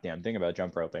goddamn thing about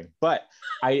jump roping, but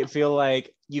I feel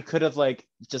like you could have like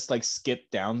just like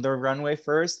skipped down the runway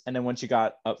first. And then once you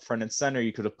got up front and center,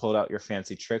 you could have pulled out your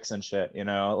fancy tricks and shit,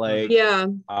 like,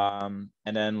 and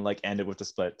then like ended with the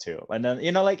split too. And then,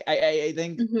 like, I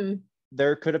think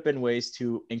there could have been ways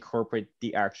to incorporate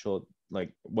the actual,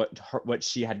 like what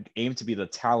she had aimed to be the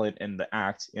talent in the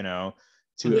act, to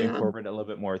incorporate a little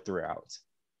bit more throughout.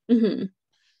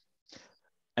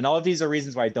 And all of these are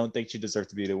reasons why I don't think she deserves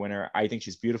to be the winner. I think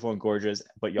she's beautiful and gorgeous,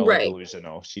 but y'all are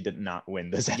delusional. She did not win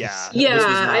this episode. Yeah, this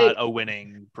was not a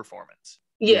winning performance.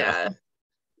 Yeah,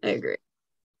 I agree.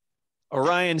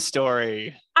 Orion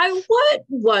Story. What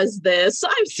was this?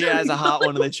 She has a hot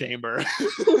one in the chamber.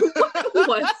 What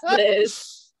was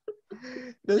this?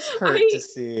 This hurt to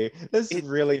see. This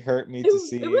really hurt me to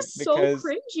see. It was so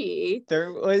cringy.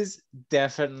 There was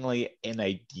definitely an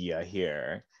idea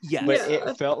here. Yeah. But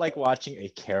it felt like watching a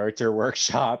character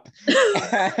workshop.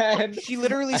 And she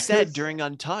literally said during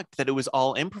Untucked that it was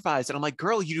all improvised. And I'm like,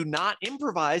 girl, you do not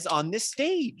improvise on this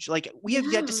stage. Like, we have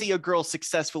yet to see a girl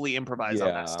successfully improvise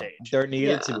on that stage. There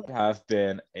needed to have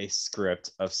been a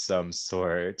script of some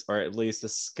sort, or at least a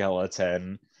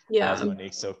skeleton. As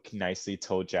Monique so nicely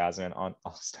told Jasmine on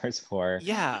All Stars 4.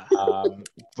 Yeah.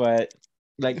 But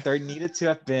like there needed to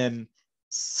have been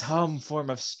some form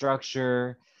of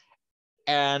structure.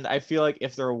 And I feel like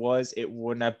if there was, it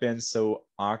wouldn't have been so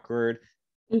awkward.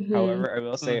 However, I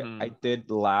will say I did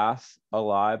laugh a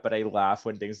lot, but I laugh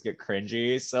when things get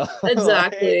cringy. So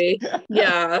exactly.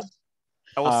 Yeah.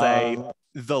 I will say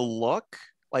the look.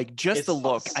 Like just the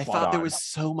look, I thought there was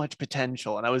so much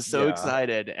potential and I was so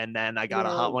excited. And then I got a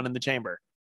hot one in the chamber.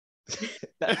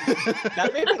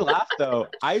 that made me laugh though.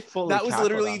 That was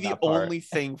literally the only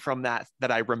thing from that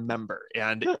I remember.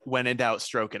 And when in doubt,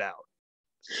 stroke it out.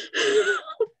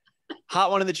 Hot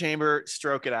one in the chamber,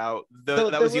 stroke it out.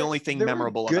 That was the only thing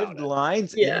memorable about it. Good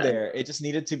lines in there. It just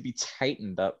needed to be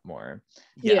tightened up more.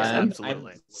 Yes, And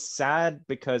absolutely. I'm sad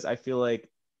because I feel like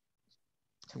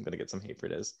I'm gonna get some hate for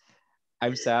this.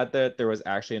 I'm sad that there was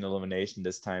actually an elimination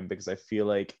this time because I feel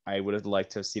like I would have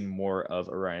liked to have seen more of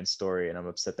Orion's story, and I'm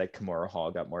upset that Kimura Hall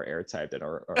got more airtime than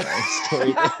Orion's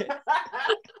story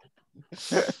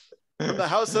did. From the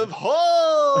House of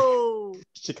Ho!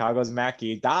 Chicago's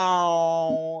Mackie down.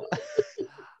 All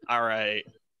right.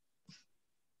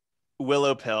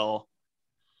 Willow Pill.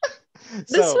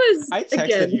 So I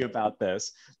texted you about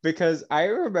this because I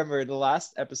remember the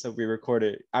last episode we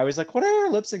recorded, I was like, what are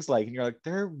our lip syncs like? And you're like,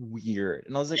 they're weird.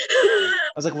 And I was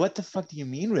like, what the fuck do you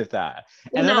mean with that?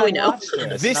 Well, and then now I we know. watched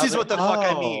this. This is what the fuck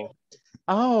I mean.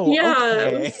 Oh,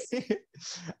 yeah.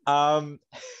 Okay.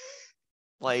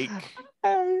 Like,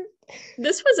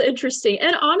 this was interesting.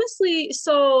 And honestly,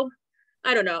 so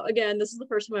I don't know. Again, this is the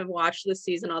first time I've watched this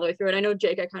season all the way through. And I know,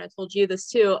 Jake, I kind of told you this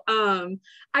too.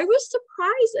 I was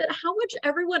surprised at how much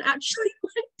everyone actually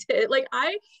liked it. Like,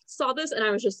 I saw this and I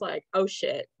was just like, oh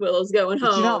shit, Willow's going home.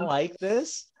 Did you not like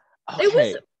this?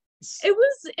 Okay. It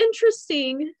was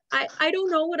interesting. I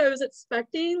don't know what I was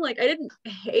expecting. Like, I didn't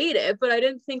hate it, but I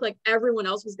didn't think like everyone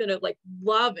else was gonna like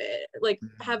love it, like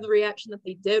have the reaction that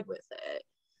they did with it.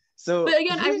 So, but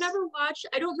again, I've never watched,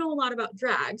 I don't know a lot about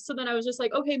drag. So then I was just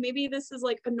like, okay, maybe this is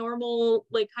like a normal,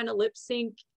 like kind of lip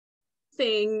sync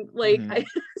thing. Like,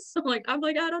 I'm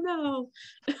like, I don't know.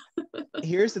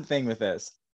 Here's the thing with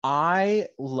this. I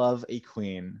love a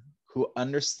queen who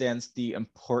understands the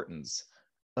importance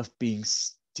of being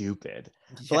stupid.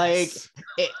 Yes. Like,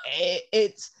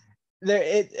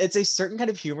 it's a certain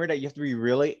kind of humor that you have to be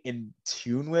really in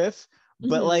tune with.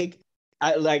 But like,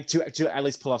 I like to at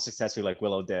least pull off successfully like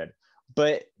Willow did.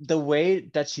 But the way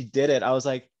that she did it, I was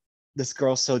like, this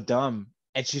girl's so dumb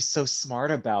and she's so smart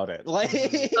about it. Like,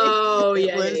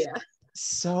 yeah.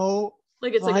 So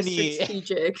like it's funny. Like a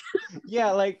strategic. Yeah,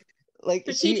 like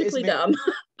strategically dumb.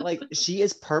 Like she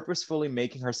is purposefully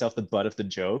making herself the butt of the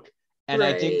joke. And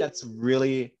I think that's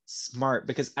really smart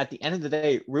because at the end of the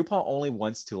day, RuPaul only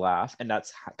wants to laugh, and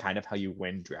that's kind of how you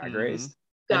win Drag Race.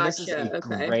 Gotcha. And this is a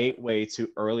great way to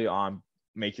early on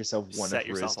make yourself one of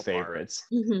Ru's favorites.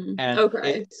 And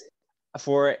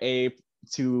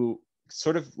to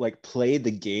sort of like play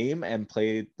the game and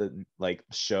play the like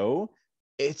show,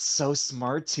 it's so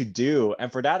smart to do.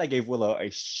 And for that, I gave Willow a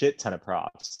shit ton of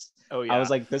props. Oh yeah. I was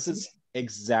like, this is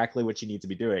exactly what you need to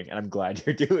be doing, and I'm glad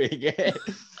you're doing it.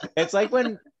 It's like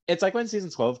when season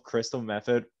 12 Crystal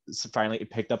Method finally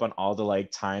picked up on all the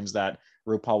like times that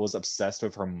RuPaul was obsessed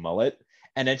with her mullet,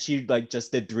 and then she like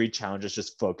just did 3 challenges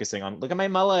just focusing on look at my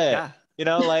mullet. Yeah. You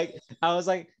know, like I was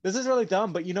like, this is really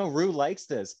dumb, but you know, Ru likes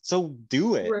this, so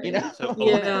do it. Right. You know, so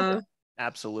yeah,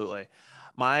 absolutely.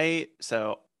 For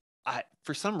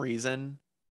some reason,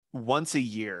 once a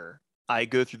year, I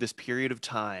go through this period of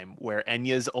time where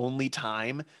Enya's Only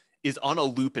Time is on a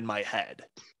loop in my head.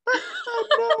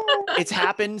 Oh, no. It's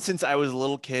happened since I was a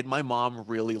little kid. My mom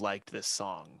really liked this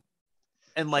song.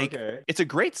 And like, it's a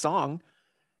great song.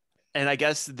 And I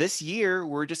guess this year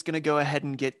we're just going to go ahead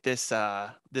and get this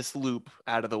this loop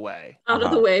out of the way. Out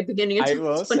of the way, beginning of 2022. I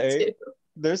will say,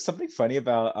 there's something funny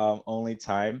about Only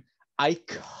Time. I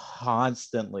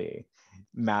constantly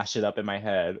mash it up in my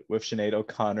head with Sinead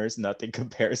O'Connor's Nothing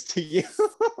Compares to You.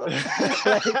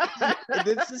 Like,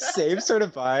 it's the same sort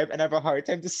of vibe, and I have a hard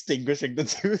time distinguishing the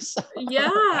two songs.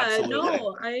 Yeah,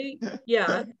 no, I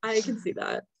can see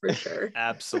that for sure.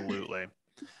 Absolutely.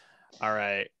 All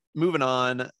right, moving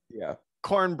on. Yeah.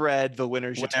 Cornbread, the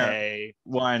winner should pay.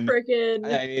 One. Freaking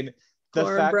I mean,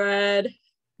 cornbread.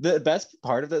 The best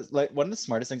part of this, like one of the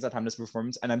smartest things that happened to this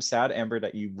performance, and I'm sad, Amber,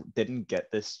 that you didn't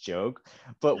get this joke,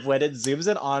 but when it zooms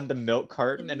in on the milk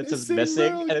carton and it says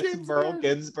missing, and it's Merle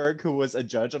Ginsburg, who was a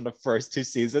judge on the first 2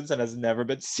 seasons and has never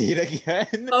been seen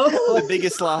again. Oh, the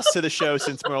biggest loss to the show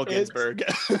since Merle Ginsburg.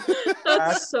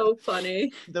 That's so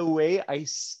funny. The way I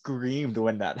screamed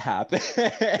when that happened.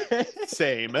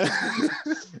 Same.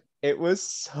 It was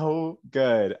so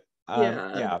good.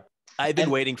 Yeah. I've been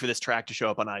waiting for this track to show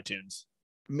up on iTunes.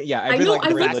 Yeah, I've been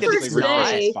religiously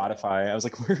reading Spotify. I was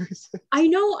like, where is it? I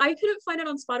know, I couldn't find it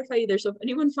on Spotify either. So if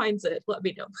anyone finds it, let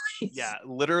me know, please. Yeah,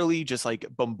 literally just like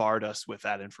bombard us with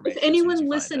that information. If anyone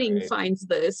listening finds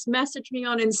this, message me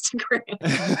on Instagram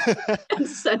and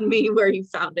send me where you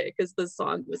found it, because the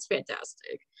song was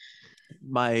fantastic.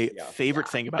 My favorite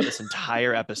thing about this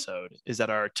entire episode is that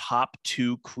our top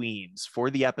 2 queens for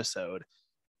the episode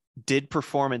did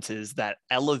performances that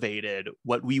elevated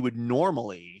what we would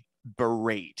normally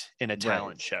berate in a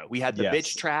talent show. We had the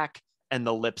bitch track and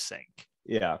the lip sync.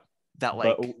 Yeah. That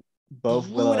like both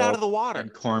blew it out Willow of the water.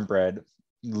 and Cornbread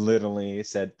literally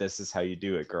said, "This is how you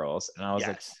do it, girls." And I was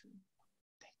like,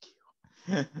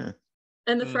 "Thank you."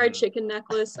 And the fried chicken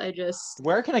necklace,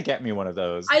 Where can I get me one of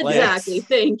those? Exactly.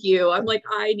 Thank you. I'm like,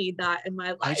 I need that in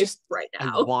my life right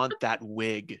now. I want that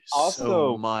wig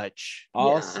so much.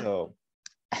 Also,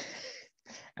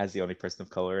 as the only person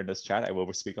of color in this chat, I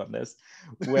will speak on this.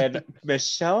 When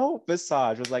Michelle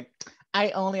Visage was like, "I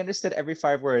only understood every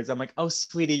 5 words," I'm like, "Oh,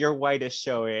 sweetie, your white is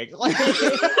showing." Like,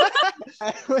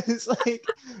 I was like,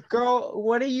 "Girl,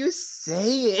 what are you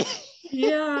saying?"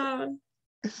 Yeah.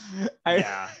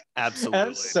 Yeah, absolutely. And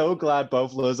I'm so glad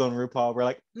both Lizzo and RuPaul were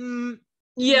like,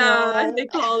 yeah, no. They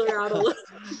called her out a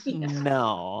little.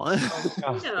 No.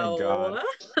 Oh, thank God.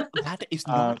 That is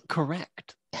not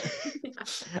correct.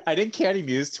 I think Candy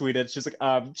Muse tweeted, she's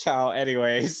like, ciao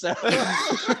anyway. So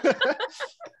I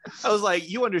was like,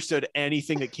 you understood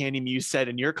anything that Candy Muse said,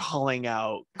 and you're calling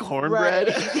out Cornbread.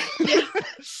 Right.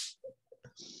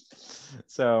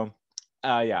 So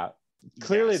yeah.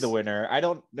 Clearly the winner.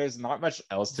 There's not much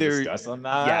else to discuss on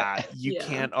that. Yeah, you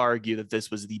can't argue that this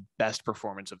was the best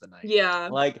performance of the night. Yeah.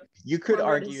 Like, you could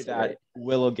argue that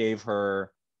Willow gave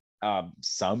her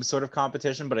some sort of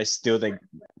competition, but I still think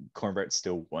Cornbread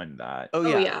still won that.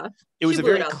 Oh yeah. It was a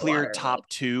very clear top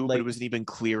 2, but it was an even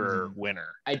clearer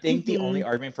winner. I think the only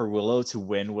argument for Willow to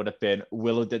win would have been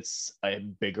Willow did a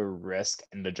bigger risk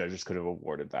and the judges could have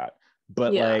awarded that.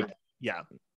 But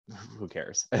who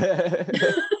cares?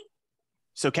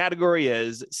 So category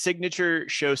is signature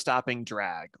show-stopping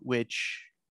drag, which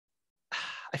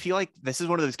I feel like this is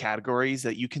one of those categories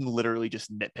that you can literally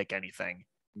just nitpick anything.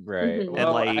 Right. And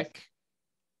well,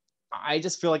 I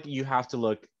just feel like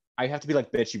I have to be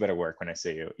like, "Bitch, you better work when I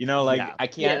see you." You know, like I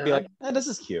can't be like, "This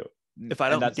is cute." If I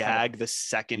don't gag the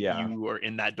second you are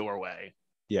in that doorway.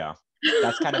 Yeah.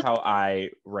 That's kind of how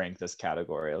I rank this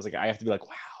category. I was like, I have to be like,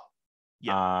 wow.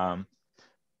 Yeah.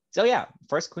 So yeah,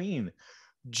 first queen.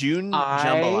 June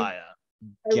Jambalaya.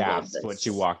 Gasped when she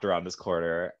walked around this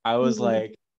corner. I was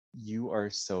like, "You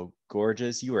are so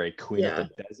gorgeous. You are a queen of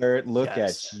the desert. Look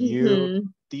at you.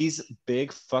 These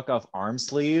big fuck off arm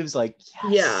sleeves. Like,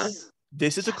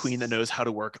 This is a queen that knows how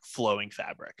to work flowing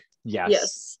fabric.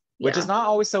 Yes. Which is not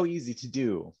always so easy to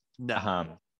do.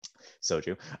 No.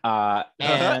 Soju.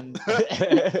 And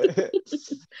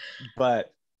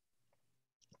but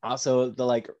also the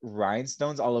like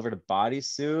rhinestones all over the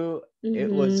bodysuit, it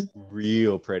was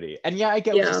real pretty. And yeah, I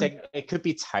get what you're saying. It could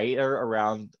be tighter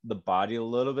around the body a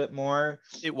little bit more.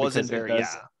 It wasn't very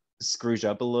scrooge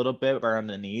up a little bit around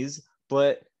the knees,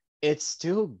 but it's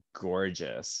still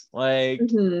gorgeous. Like,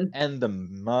 and the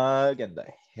mug and the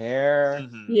hair.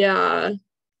 Yeah.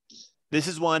 This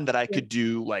is one that I could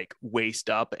do like waist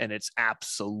up and it's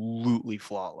absolutely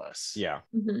flawless. Yeah.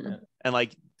 And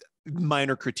like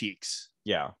minor critiques.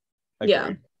 Yeah. Agreed.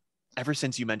 Yeah. Ever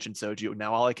since you mentioned Soju,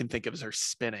 now all I can think of is her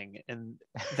spinning, and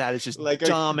that is just like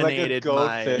dominated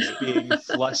like a goldfish being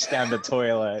flushed down the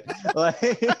toilet.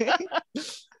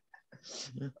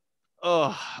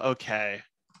 Oh, okay.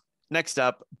 Next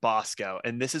up, Bosco,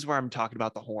 and this is where I'm talking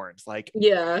about the horns. Like,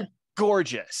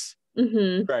 gorgeous.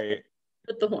 Right.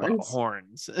 With the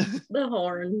horns. The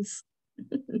horns.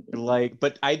 Like,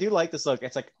 but I do like this look.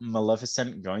 It's like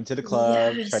Maleficent going to the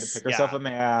club, trying to pick herself a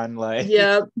man. Like,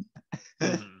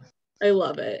 I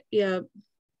love it. Yeah.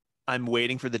 I'm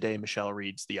waiting for the day Michelle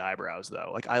reads the eyebrows,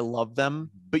 though. Like, I love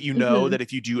them, but you know that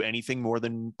if you do anything more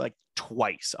than like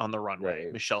twice on the runway,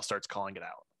 Michelle starts calling it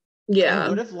out. Yeah. I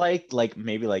would have liked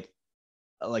maybe like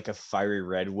a fiery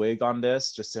red wig on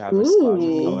this, just to have a splash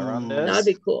of color on this. That'd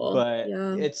be cool. But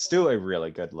it's still a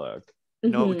really good look.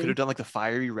 No, we could have done like the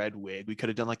fiery red wig. We could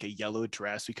have done like a yellow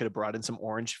dress. We could have brought in some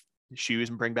orange shoes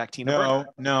and bring back Tina Burner.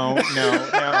 No.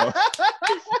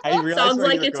 I realized sounds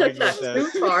like it took that too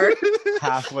far.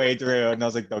 Halfway through, and I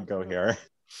was like, "Don't go here."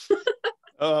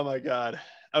 Oh my god.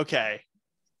 Okay,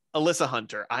 Alyssa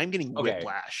Hunter. I'm getting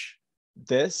whiplash.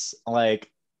 This like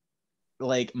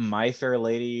My Fair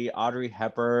Lady, Audrey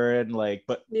Hepburn,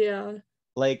 but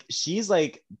like she's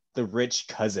like the rich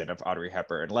cousin of Audrey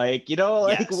Hepburn, like, you know,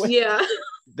 like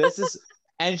this is,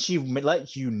 and she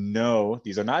let you know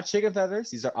these are not chicken feathers,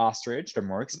 these are ostrich, they're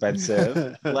more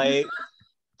expensive. Like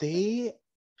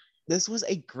this was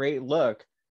a great look.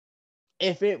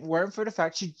 If it weren't for the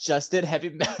fact she just did heavy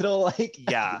metal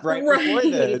right before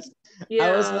this,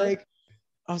 I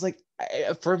was like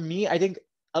for me, I think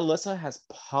Alyssa has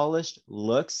polished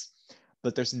looks,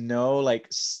 but there's no like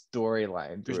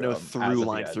storyline. There's no through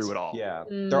line through it all. Yeah.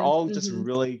 They're all just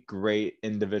really great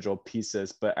individual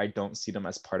pieces, but I don't see them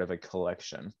as part of a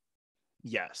collection.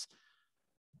 Yes.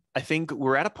 I think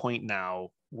we're at a point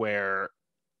now where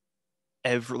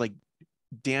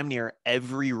damn near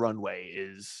every runway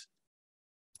is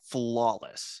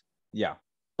flawless. Yeah.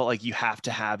 But like you have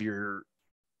to have your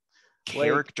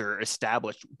character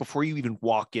established before you even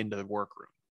walk into the workroom.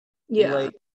 Yeah.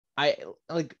 I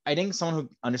think someone who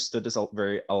understood this a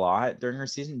lot during her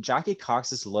season, Jackie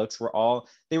Cox's looks were all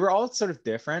sort of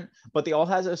different, but they all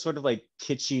had a sort of like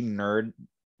kitschy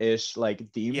nerd-ish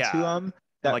like theme to them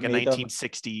that like a made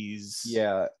 1960s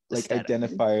like aesthetic.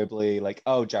 identifiably like,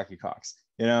 oh, Jackie Cox,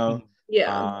 you know.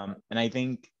 Yeah. And I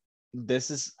think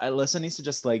Alyssa needs to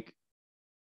just like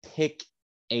pick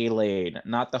a lane,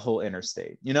 not the whole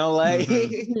interstate, you know, like.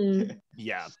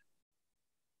 Yeah.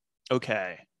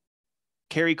 Okay.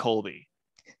 Carrie Colby.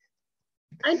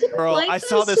 I didn't Girl, like I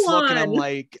saw this one. look and I'm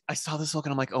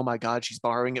like, oh my God, she's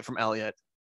borrowing it from Elliot.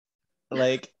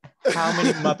 Like, how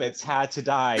many Muppets had to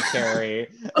die, Carrie?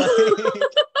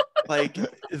 Like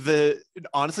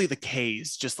honestly, the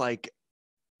K's just like.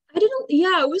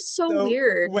 It was so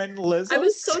weird. When Lizzo I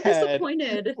was so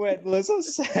disappointed. When Lizzo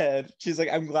said, she's like,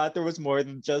 I'm glad there was more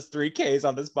than just 3 Ks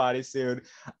on this bodysuit,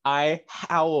 I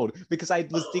howled because I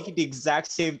was thinking the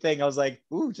exact same thing. I was like,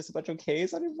 ooh, just a bunch of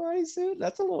Ks on your bodysuit?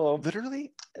 That's a little,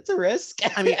 literally, it's a risk.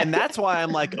 I mean, and that's why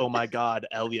I'm like, oh my God,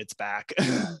 Elliot's back.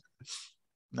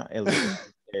 Not Elliot,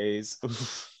 Ks.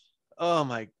 Oh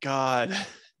my God.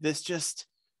 This just.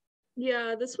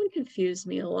 Yeah, this one confused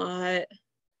me a lot.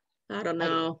 I don't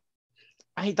know.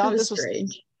 I thought this was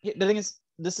strange. The thing is,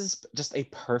 this is just a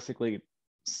perfectly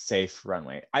safe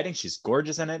runway. I think she's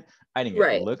gorgeous in it. I think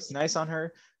it looks nice on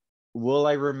her. Will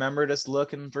I remember this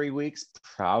look in 3 weeks?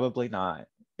 Probably not.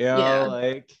 You know,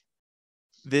 like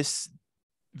this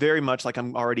very much like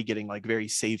I'm already getting like very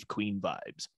safe queen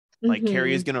vibes. Like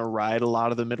Carrie is gonna ride a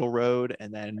lot of the middle road,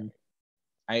 and then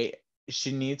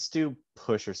she needs to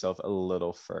push herself a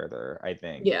little further, I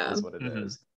think, is what it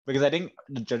is. Because I think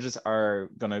the judges are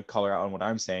gonna call her out on what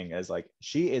I'm saying is like,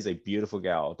 she is a beautiful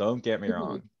gal. Don't get me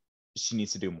wrong. She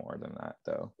needs to do more than that,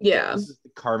 though. Yeah. This is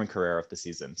the Carmen Carrera of the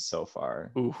season so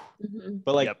far. Ooh.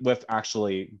 But like with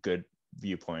actually good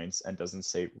viewpoints and doesn't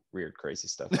say weird, crazy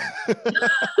stuff.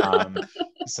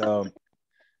 So.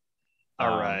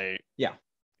 All right. Yeah.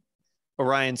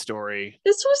 Orion story.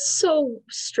 This was so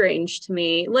strange to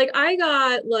me. Like I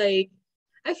got like,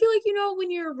 I feel like, you know, when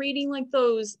you're reading like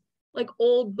those like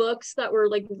old books that were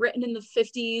like written in the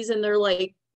 50s and they're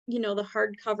like, you know, the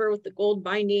hardcover with the gold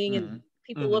binding and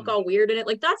people look all weird in it.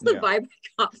 Like that's the vibe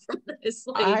I got from this.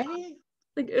 Like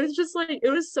it was just like, it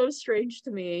was so strange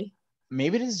to me.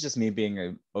 Maybe this is just me being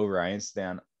an Orion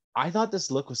stan. I thought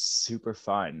this look was super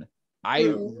fun.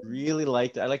 I really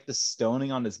liked it. I like the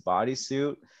stoning on this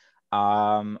bodysuit.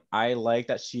 I like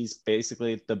that she's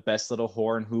basically the best little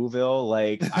whore in Whoville.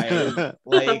 Like I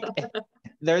like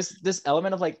there's this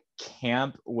element of like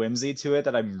camp whimsy to it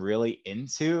that I'm really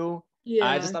into.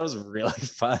 I just thought it was really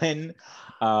fun.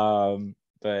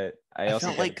 But I also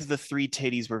felt like the 3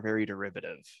 titties were very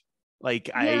derivative.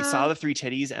 Like I saw the 3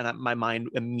 titties and my mind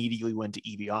immediately went to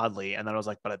Evie Oddly, and then I was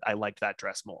like, but I liked that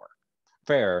dress more.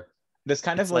 Fair. This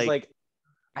kind of was like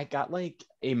I got like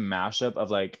a mashup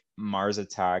of like Mars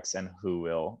Attacks and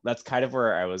Whoville. That's kind of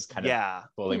where I was kind of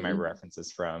pulling my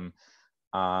references from.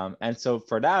 And so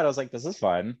for that, I was like, this is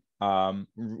fun.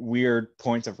 Weird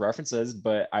points of references,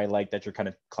 but I like that you're kind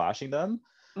of clashing them.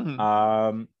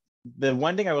 The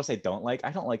one thing I will say I don't like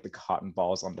the cotton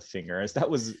balls on the fingers. That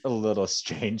was a little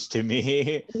strange to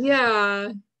me. Yeah,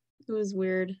 it was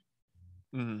weird.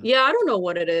 Yeah, I don't know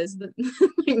what it is.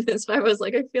 Like this, I was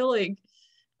like,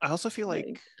 I also feel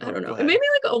like I don't know. It made me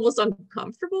like almost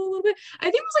uncomfortable a little bit. I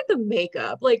think it was like the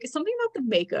makeup. Like something about the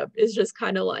makeup is just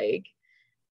kind of like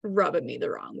rubbing me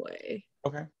the wrong way.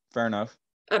 Okay, fair enough.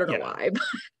 I don't know why.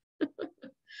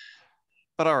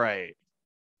 But all right.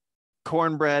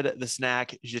 Cornbread, the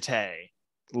snack, Jeté.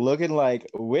 Looking like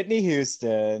Whitney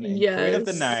Houston and Queen of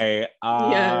the Night.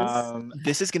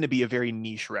 This is going to be a very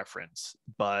niche reference,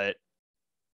 but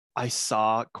I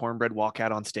saw Cornbread walk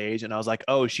out on stage and I was like,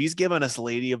 oh, she's giving us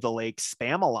Lady of the Lake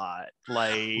spam a lot.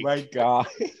 Like, oh my God.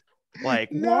 Like,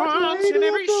 once in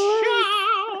every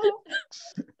show.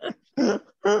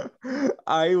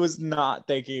 I was not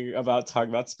thinking about talking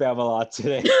about spam a lot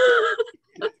today.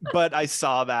 But I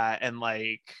saw that and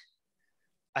like,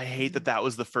 I hate that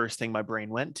was the first thing my brain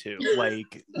went to.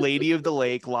 Like, Lady of the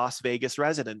Lake, Las Vegas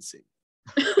residency.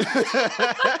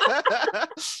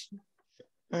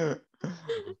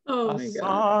 Oh my God.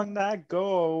 Song that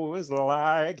goes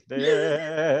like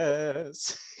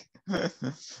this.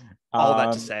 All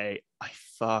that to say, I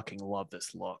fucking love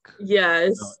this look.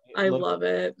 Yes, I love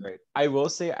it. Great. I will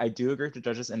say I do agree with the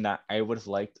judges in that I would have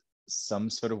liked some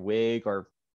sort of wig or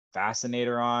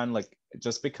fascinator on, like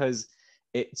just because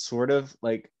it sort of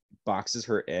like boxes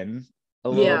her in a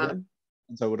little Yeah. bit,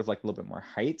 and so it would have like a little bit more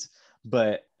height.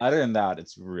 But other than that,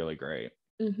 it's really great.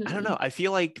 I don't know. I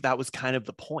feel like that was kind of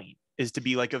the point, is to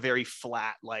be like a very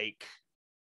flat like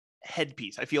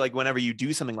headpiece. I feel like whenever you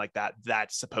do something like that,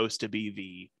 that's supposed to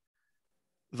be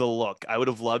the look. I would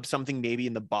have loved something maybe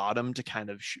in the bottom to kind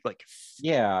of like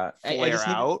Yeah, I flare just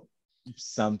needed out.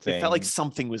 something. It felt like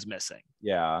something was missing.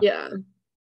 Yeah. Yeah.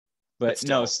 But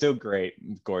no, still great,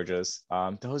 gorgeous.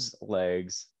 Those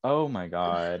legs, oh my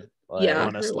god. Like, Yeah, her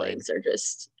honestly. legs are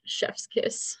just chef's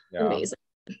kiss. Yeah. Amazing.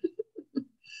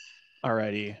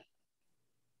 Alrighty.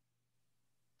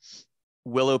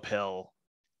 Willow Pill.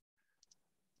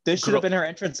 This should have been her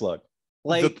entrance look.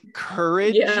 Like, the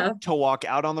courage Yeah. to walk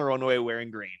out on the runway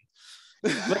wearing green.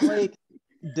 but like,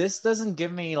 this doesn't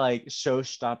give me like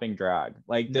show-stopping drag.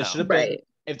 Like, this No. should have been, Right.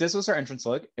 if this was her entrance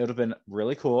look, it would have been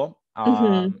really cool.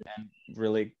 Mhm. And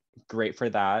really great for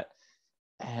that.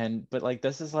 But like,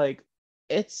 this is like,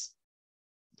 it's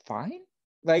fine.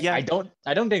 Like, Yeah. I don't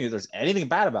think that there's anything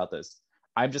bad about this.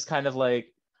 I'm just kind of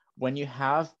like, when you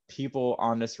have people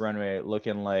on this runway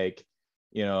looking like,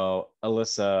 you know,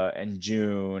 Alyssa and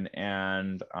June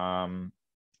and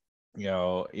you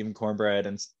know, even Cornbread,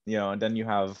 and you know, and then you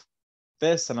have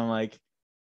this, and I'm like,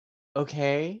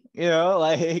 okay, you know,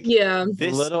 like, Yeah. a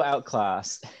little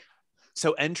outclassed.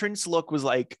 So entrance look was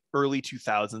like early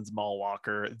 2000s Mall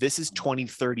Walker. This is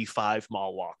 2035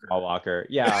 Mall Walker. Mall Walker,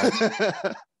 yeah.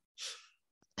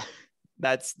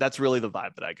 That's really the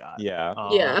vibe that I got. Yeah.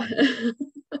 Yeah.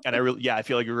 And I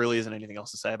feel like there really isn't anything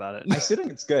else to say about it. I still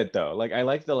think it's good though. Like, I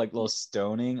like the like little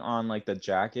stoning on like the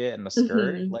jacket and the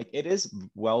skirt. Mhm. Like, it is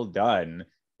well done.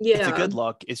 Yeah. It's a good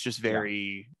look. It's just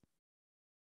very,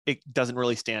 it doesn't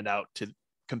really stand out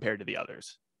compared to the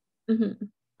others. Mhm.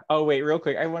 Oh wait, real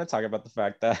quick, I want to talk about the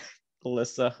fact that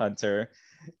Alyssa Hunter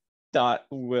thought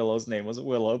Willow's name was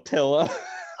Willow Pillow.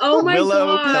 Oh my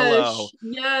Willow gosh. Pillow.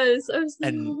 Yes. I was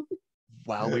And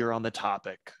while we were on the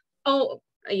topic, Oh,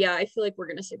 yeah, I feel like we're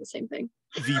gonna say the same thing.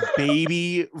 the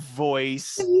baby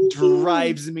voice Thank you.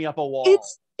 drives me up a wall.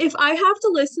 It's if I have to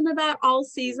listen to that all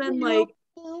season, like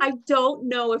I don't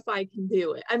know if I can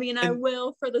do it. I mean, I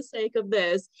will for the sake of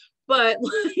this, but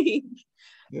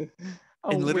like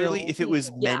And literally, Will. if it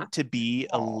was Yeah. meant to be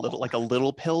a little like a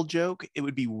little pill joke, it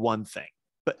would be one thing.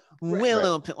 But Right.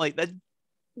 Willow Pill, like that,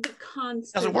 the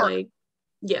constant Doesn't work. like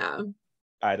yeah.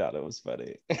 I thought it was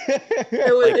funny.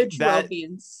 It drove that- me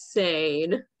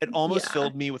insane. it almost Yeah.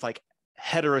 filled me with like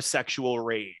heterosexual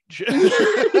rage.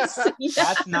 Yes,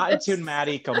 That's not yes. until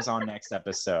Maddie comes on next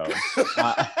episode.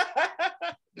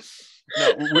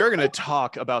 No, we're gonna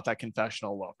talk about that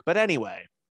confessional look. But anyway,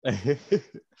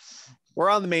 we're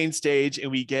on the main stage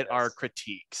and we get our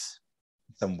critiques.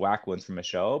 Some whack ones from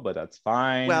Michelle, but that's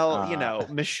fine. Well, you know,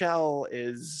 Michelle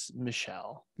is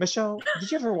Michelle. Michelle,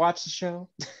 did you ever watch the show?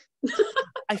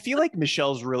 I feel like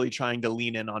Michelle's really trying to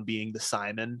lean in on being the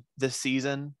Simon this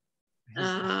season.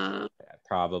 Uh,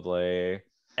 Probably.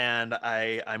 And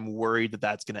I'm worried that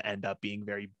that's going to end up being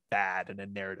very bad in a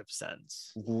narrative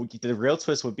sense. The real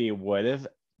twist would be, what if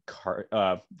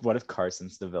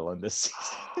Carson's the villain this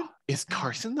season? Is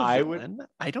Carson the I villain?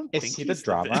 I don't Is think he the he's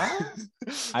drama? villain.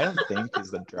 I don't think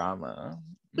he's the drama.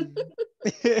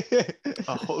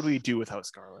 What do we do without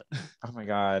Scarlett? Oh my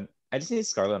god. I just need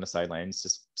Scarlett on the sidelines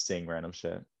just saying random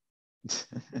shit.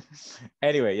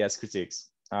 Anyway, yes, critiques.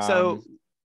 So,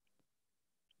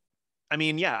 I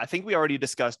mean, yeah, I think we already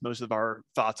discussed most of our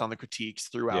thoughts on the critiques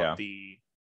throughout the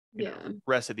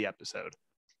rest of the episode.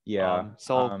 Yeah.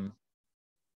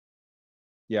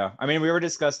 Yeah, I mean, we already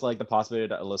discussed like the possibility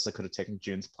that Alyssa could have taken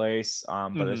June's place,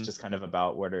 but it's just kind of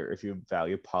about whether if you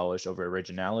value polish over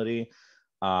originality,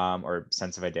 or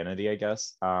sense of identity, I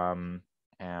guess.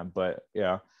 But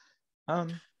yeah,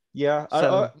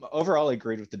 So- overall, I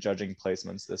agreed with the judging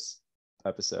placements this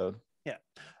episode. Yeah.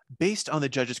 Based on the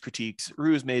judges' critiques,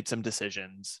 Rue's made some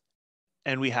decisions,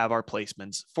 and we have our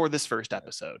placements for this first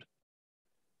episode.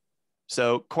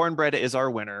 So Cornbread is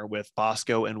our winner, with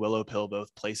Bosco and Willow Pill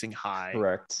both placing high.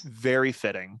 Correct. Very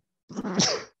fitting.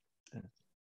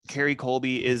 Carrie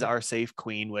Colby is our safe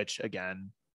queen, which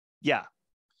again, yeah.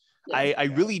 I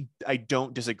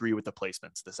don't disagree with the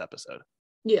placements this episode.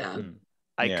 yeah.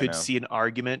 I could see an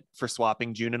argument for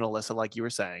swapping June and Alyssa, like you were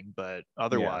saying, but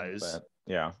otherwise,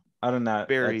 yeah. Other than that,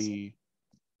 very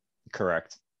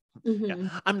correct. Mhm.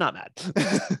 Yeah, I'm not mad.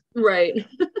 Right.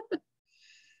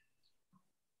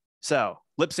 So,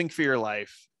 lip sync for your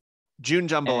life. June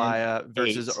Jambalaya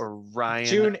versus 8. Orion.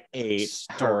 June 8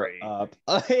 story. up.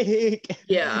 Like,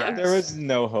 Yeah. there was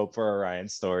no hope for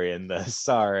Orion's story in this.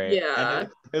 Sorry. Yeah. And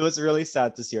it was really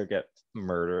sad to see her get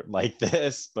murdered like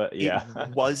this, but yeah.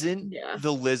 It wasn't Yeah.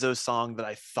 the Lizzo song that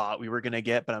I thought we were gonna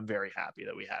get, but I'm very happy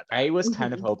that we had that. I was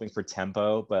kind of Mhm. hoping for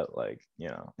tempo, but like, you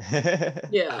know. I would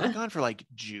Yeah. have gone for like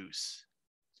Juice.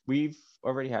 We've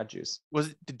already had Juice.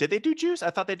 Did they do Juice? I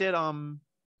thought they did It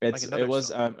another was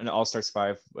song. an All Stars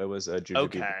 5. It was a Jujubee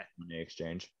Okay. Money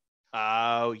Exchange.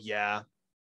 Oh yeah.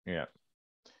 Yeah.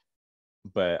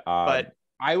 But But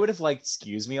I would have liked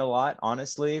Excuse Me a lot,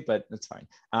 honestly, but it's fine.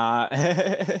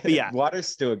 yeah. Water's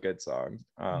still a good song.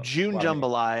 June Water-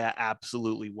 Jambalaya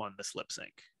absolutely won this lip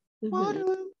sync. Mhm.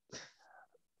 Waterloo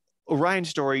Orion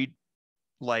Story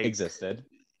like existed.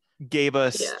 gave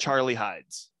us Yeah. Charlie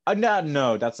Hides.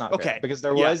 No, that's not Okay, fair, because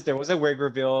there yeah. was a wig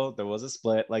reveal, there was a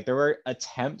split, like there were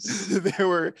attempts. there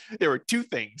were two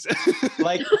things.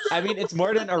 Like, I mean, it's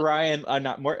more than Orion,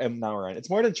 not Orion. It's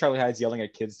more than Charlie Hides yelling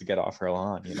at kids to get off her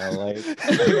lawn, you know, like.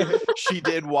 She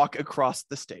did walk across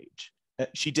the stage.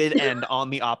 She did end on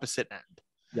the opposite end.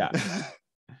 Yeah.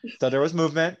 So there was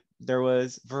movement, there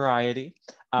was variety.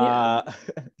 Yeah.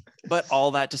 But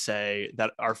all that to say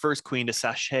that our first queen to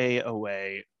sashay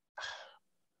away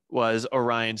was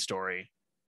Orion Story.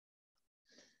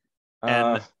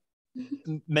 And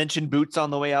mentioned boots on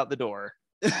the way out the door.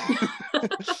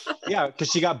 Yeah, because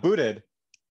she got booted.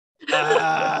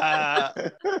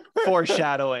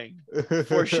 Foreshadowing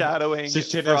She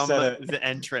should have from said it. the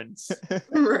entrance.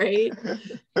 Right.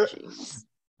 Jeez.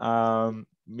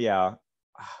 Yeah,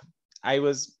 I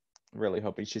was really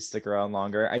hoping she'd stick around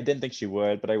longer. I didn't think she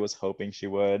would, but I was hoping she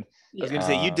would. I was gonna Yeah.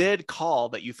 say, you did call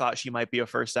that you thought she might be a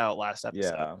first out last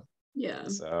episode. Yeah, Yeah.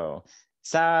 so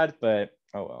sad, but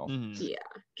oh well. Mhm. Yeah.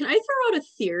 Can I throw out a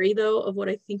theory though of what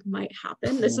I think might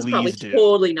happen? This is probably Please do.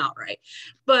 totally not right.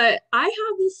 But I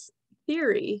have this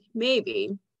theory,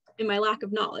 maybe in my lack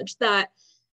of knowledge, that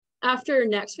after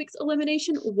next week's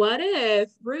elimination, what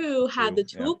if Rue had the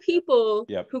two people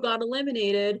Yep. who got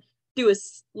eliminated do a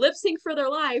lip sync for their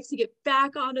life to get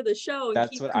back onto the show and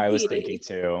That's keep what competing? I was thinking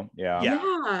too. Yeah.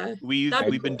 Yeah. We've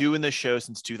That'd be been cool. doing this show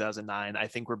since 2009. I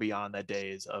think we're beyond the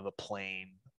days of a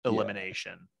plain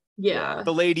elimination. Yeah.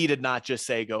 The lady did not just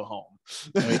say go home.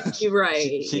 I mean, You're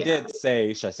right. She yeah. did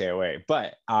say sashay away,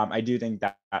 but I do think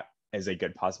that is a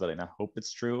good possibility, and I hope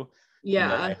it's true. And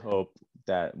then I Yeah. hope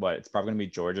that it's probably gonna be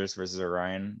Georges versus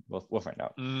Orion. We'll find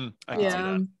out. I can see Yeah.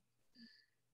 that.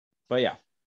 But yeah.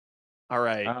 All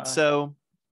right. So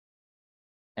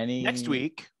Any next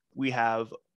week we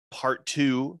have part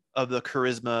 2 of the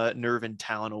Charisma, Nerve, and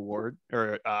Talent Award,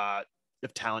 or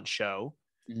of talent show.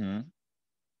 Mhm.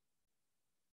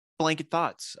 Blanket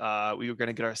thoughts. We were going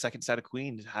to get our second set of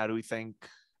queens. How do we think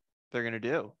they're going to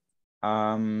do?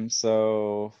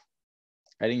 So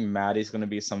I think Maddie's gonna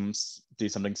do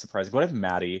something surprising. What if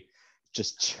Maddie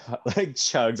just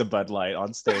chugs a Bud Light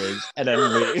on stage and then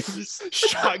leaves?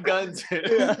 Shotguns.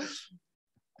 Yeah.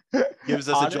 Gives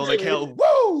us a Joel Honestly, McHale.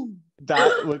 Woo!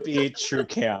 That would be true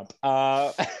camp.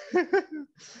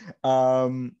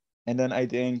 And then I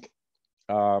think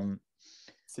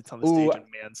Sits on the stage and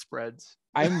man spreads.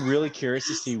 I'm really curious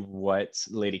to see what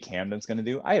Lady Camden's gonna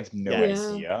do. I have no Yes.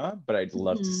 idea, but I'd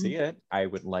love to see it. I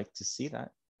would like to see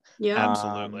that. Yeah.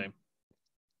 Absolutely.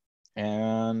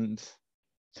 And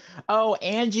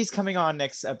Angie's coming on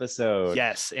next episode.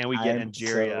 Yes, and we get I'm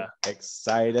Angeria. so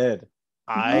excited.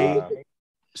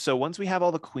 So once we have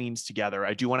all the queens together,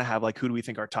 I do want to have who do we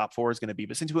think our top 4 is going to be?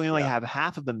 But since we only have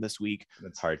half of them this week,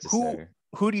 That's hard to say.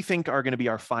 Who do you think are going to be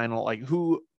our final?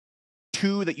 Who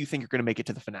 2 that you think are going to make it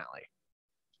to the finale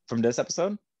From this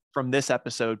episode? From this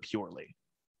episode purely.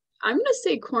 I'm gonna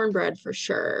say Cornbread for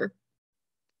sure.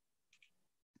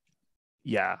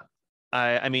 Yeah,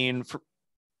 I mean,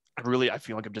 I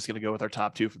feel like I'm just going to go with our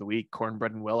top 2 for the week.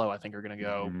 Cornbread and Willow, I think, are going to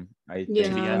go I Yeah.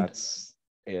 think to the end. that's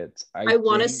it. I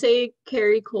want to say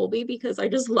Carrie Colby because I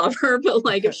just love her, but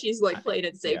if she's played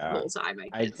it safe the whole time, I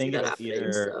can't see that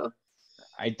happening. So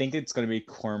I think it's going to be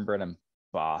Cornbread and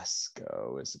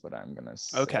Bosco is what I'm going to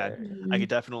say. Okay. I could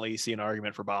definitely see an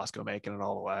argument for Bosco making it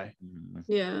all the way.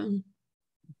 Yeah.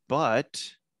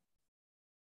 But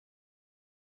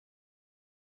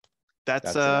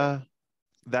that's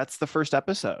the first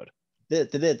episode.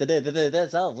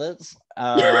 That's all.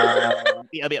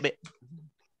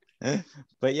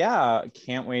 But yeah,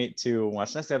 can't wait to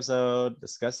watch next episode,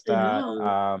 discuss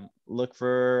that. Look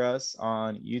for us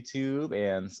on YouTube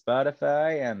and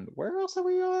Spotify, and where else are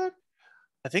we on?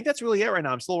 I think that's really it right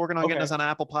now. I'm still working on getting us on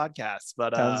Apple Podcasts,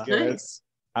 but sounds good. Nice.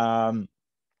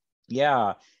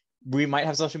 Yeah, we might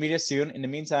have social media soon. In the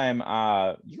meantime,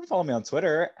 you can follow me on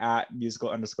Twitter at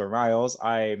musical_miles.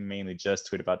 I mainly just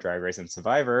tweet about Drag Race and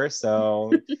Survivor.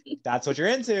 So that's what you're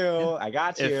into. I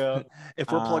got you.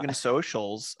 If we're plugging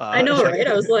socials, I know, right?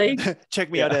 I was like, check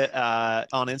me out at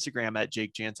on Instagram at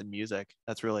Jake Jansen Music.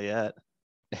 That's really it.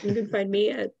 You can find me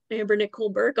at Amber Nicole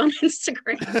Burke on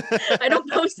Instagram. I don't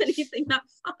post anything that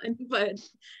fun, but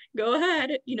go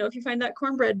ahead. You know, if you find that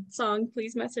cornbread song,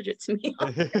 please message it to me.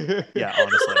 Yeah,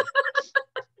 honestly.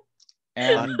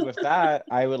 And with that,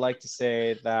 I would like to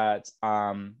say that,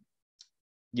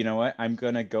 you know what? I'm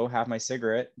gonna go have my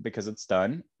cigarette because it's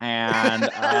done. And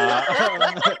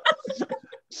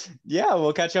yeah,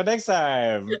 we'll catch y'all next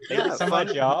time. Thank you so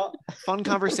much, y'all. Fun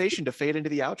conversation to fade into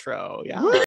the outro. Yeah.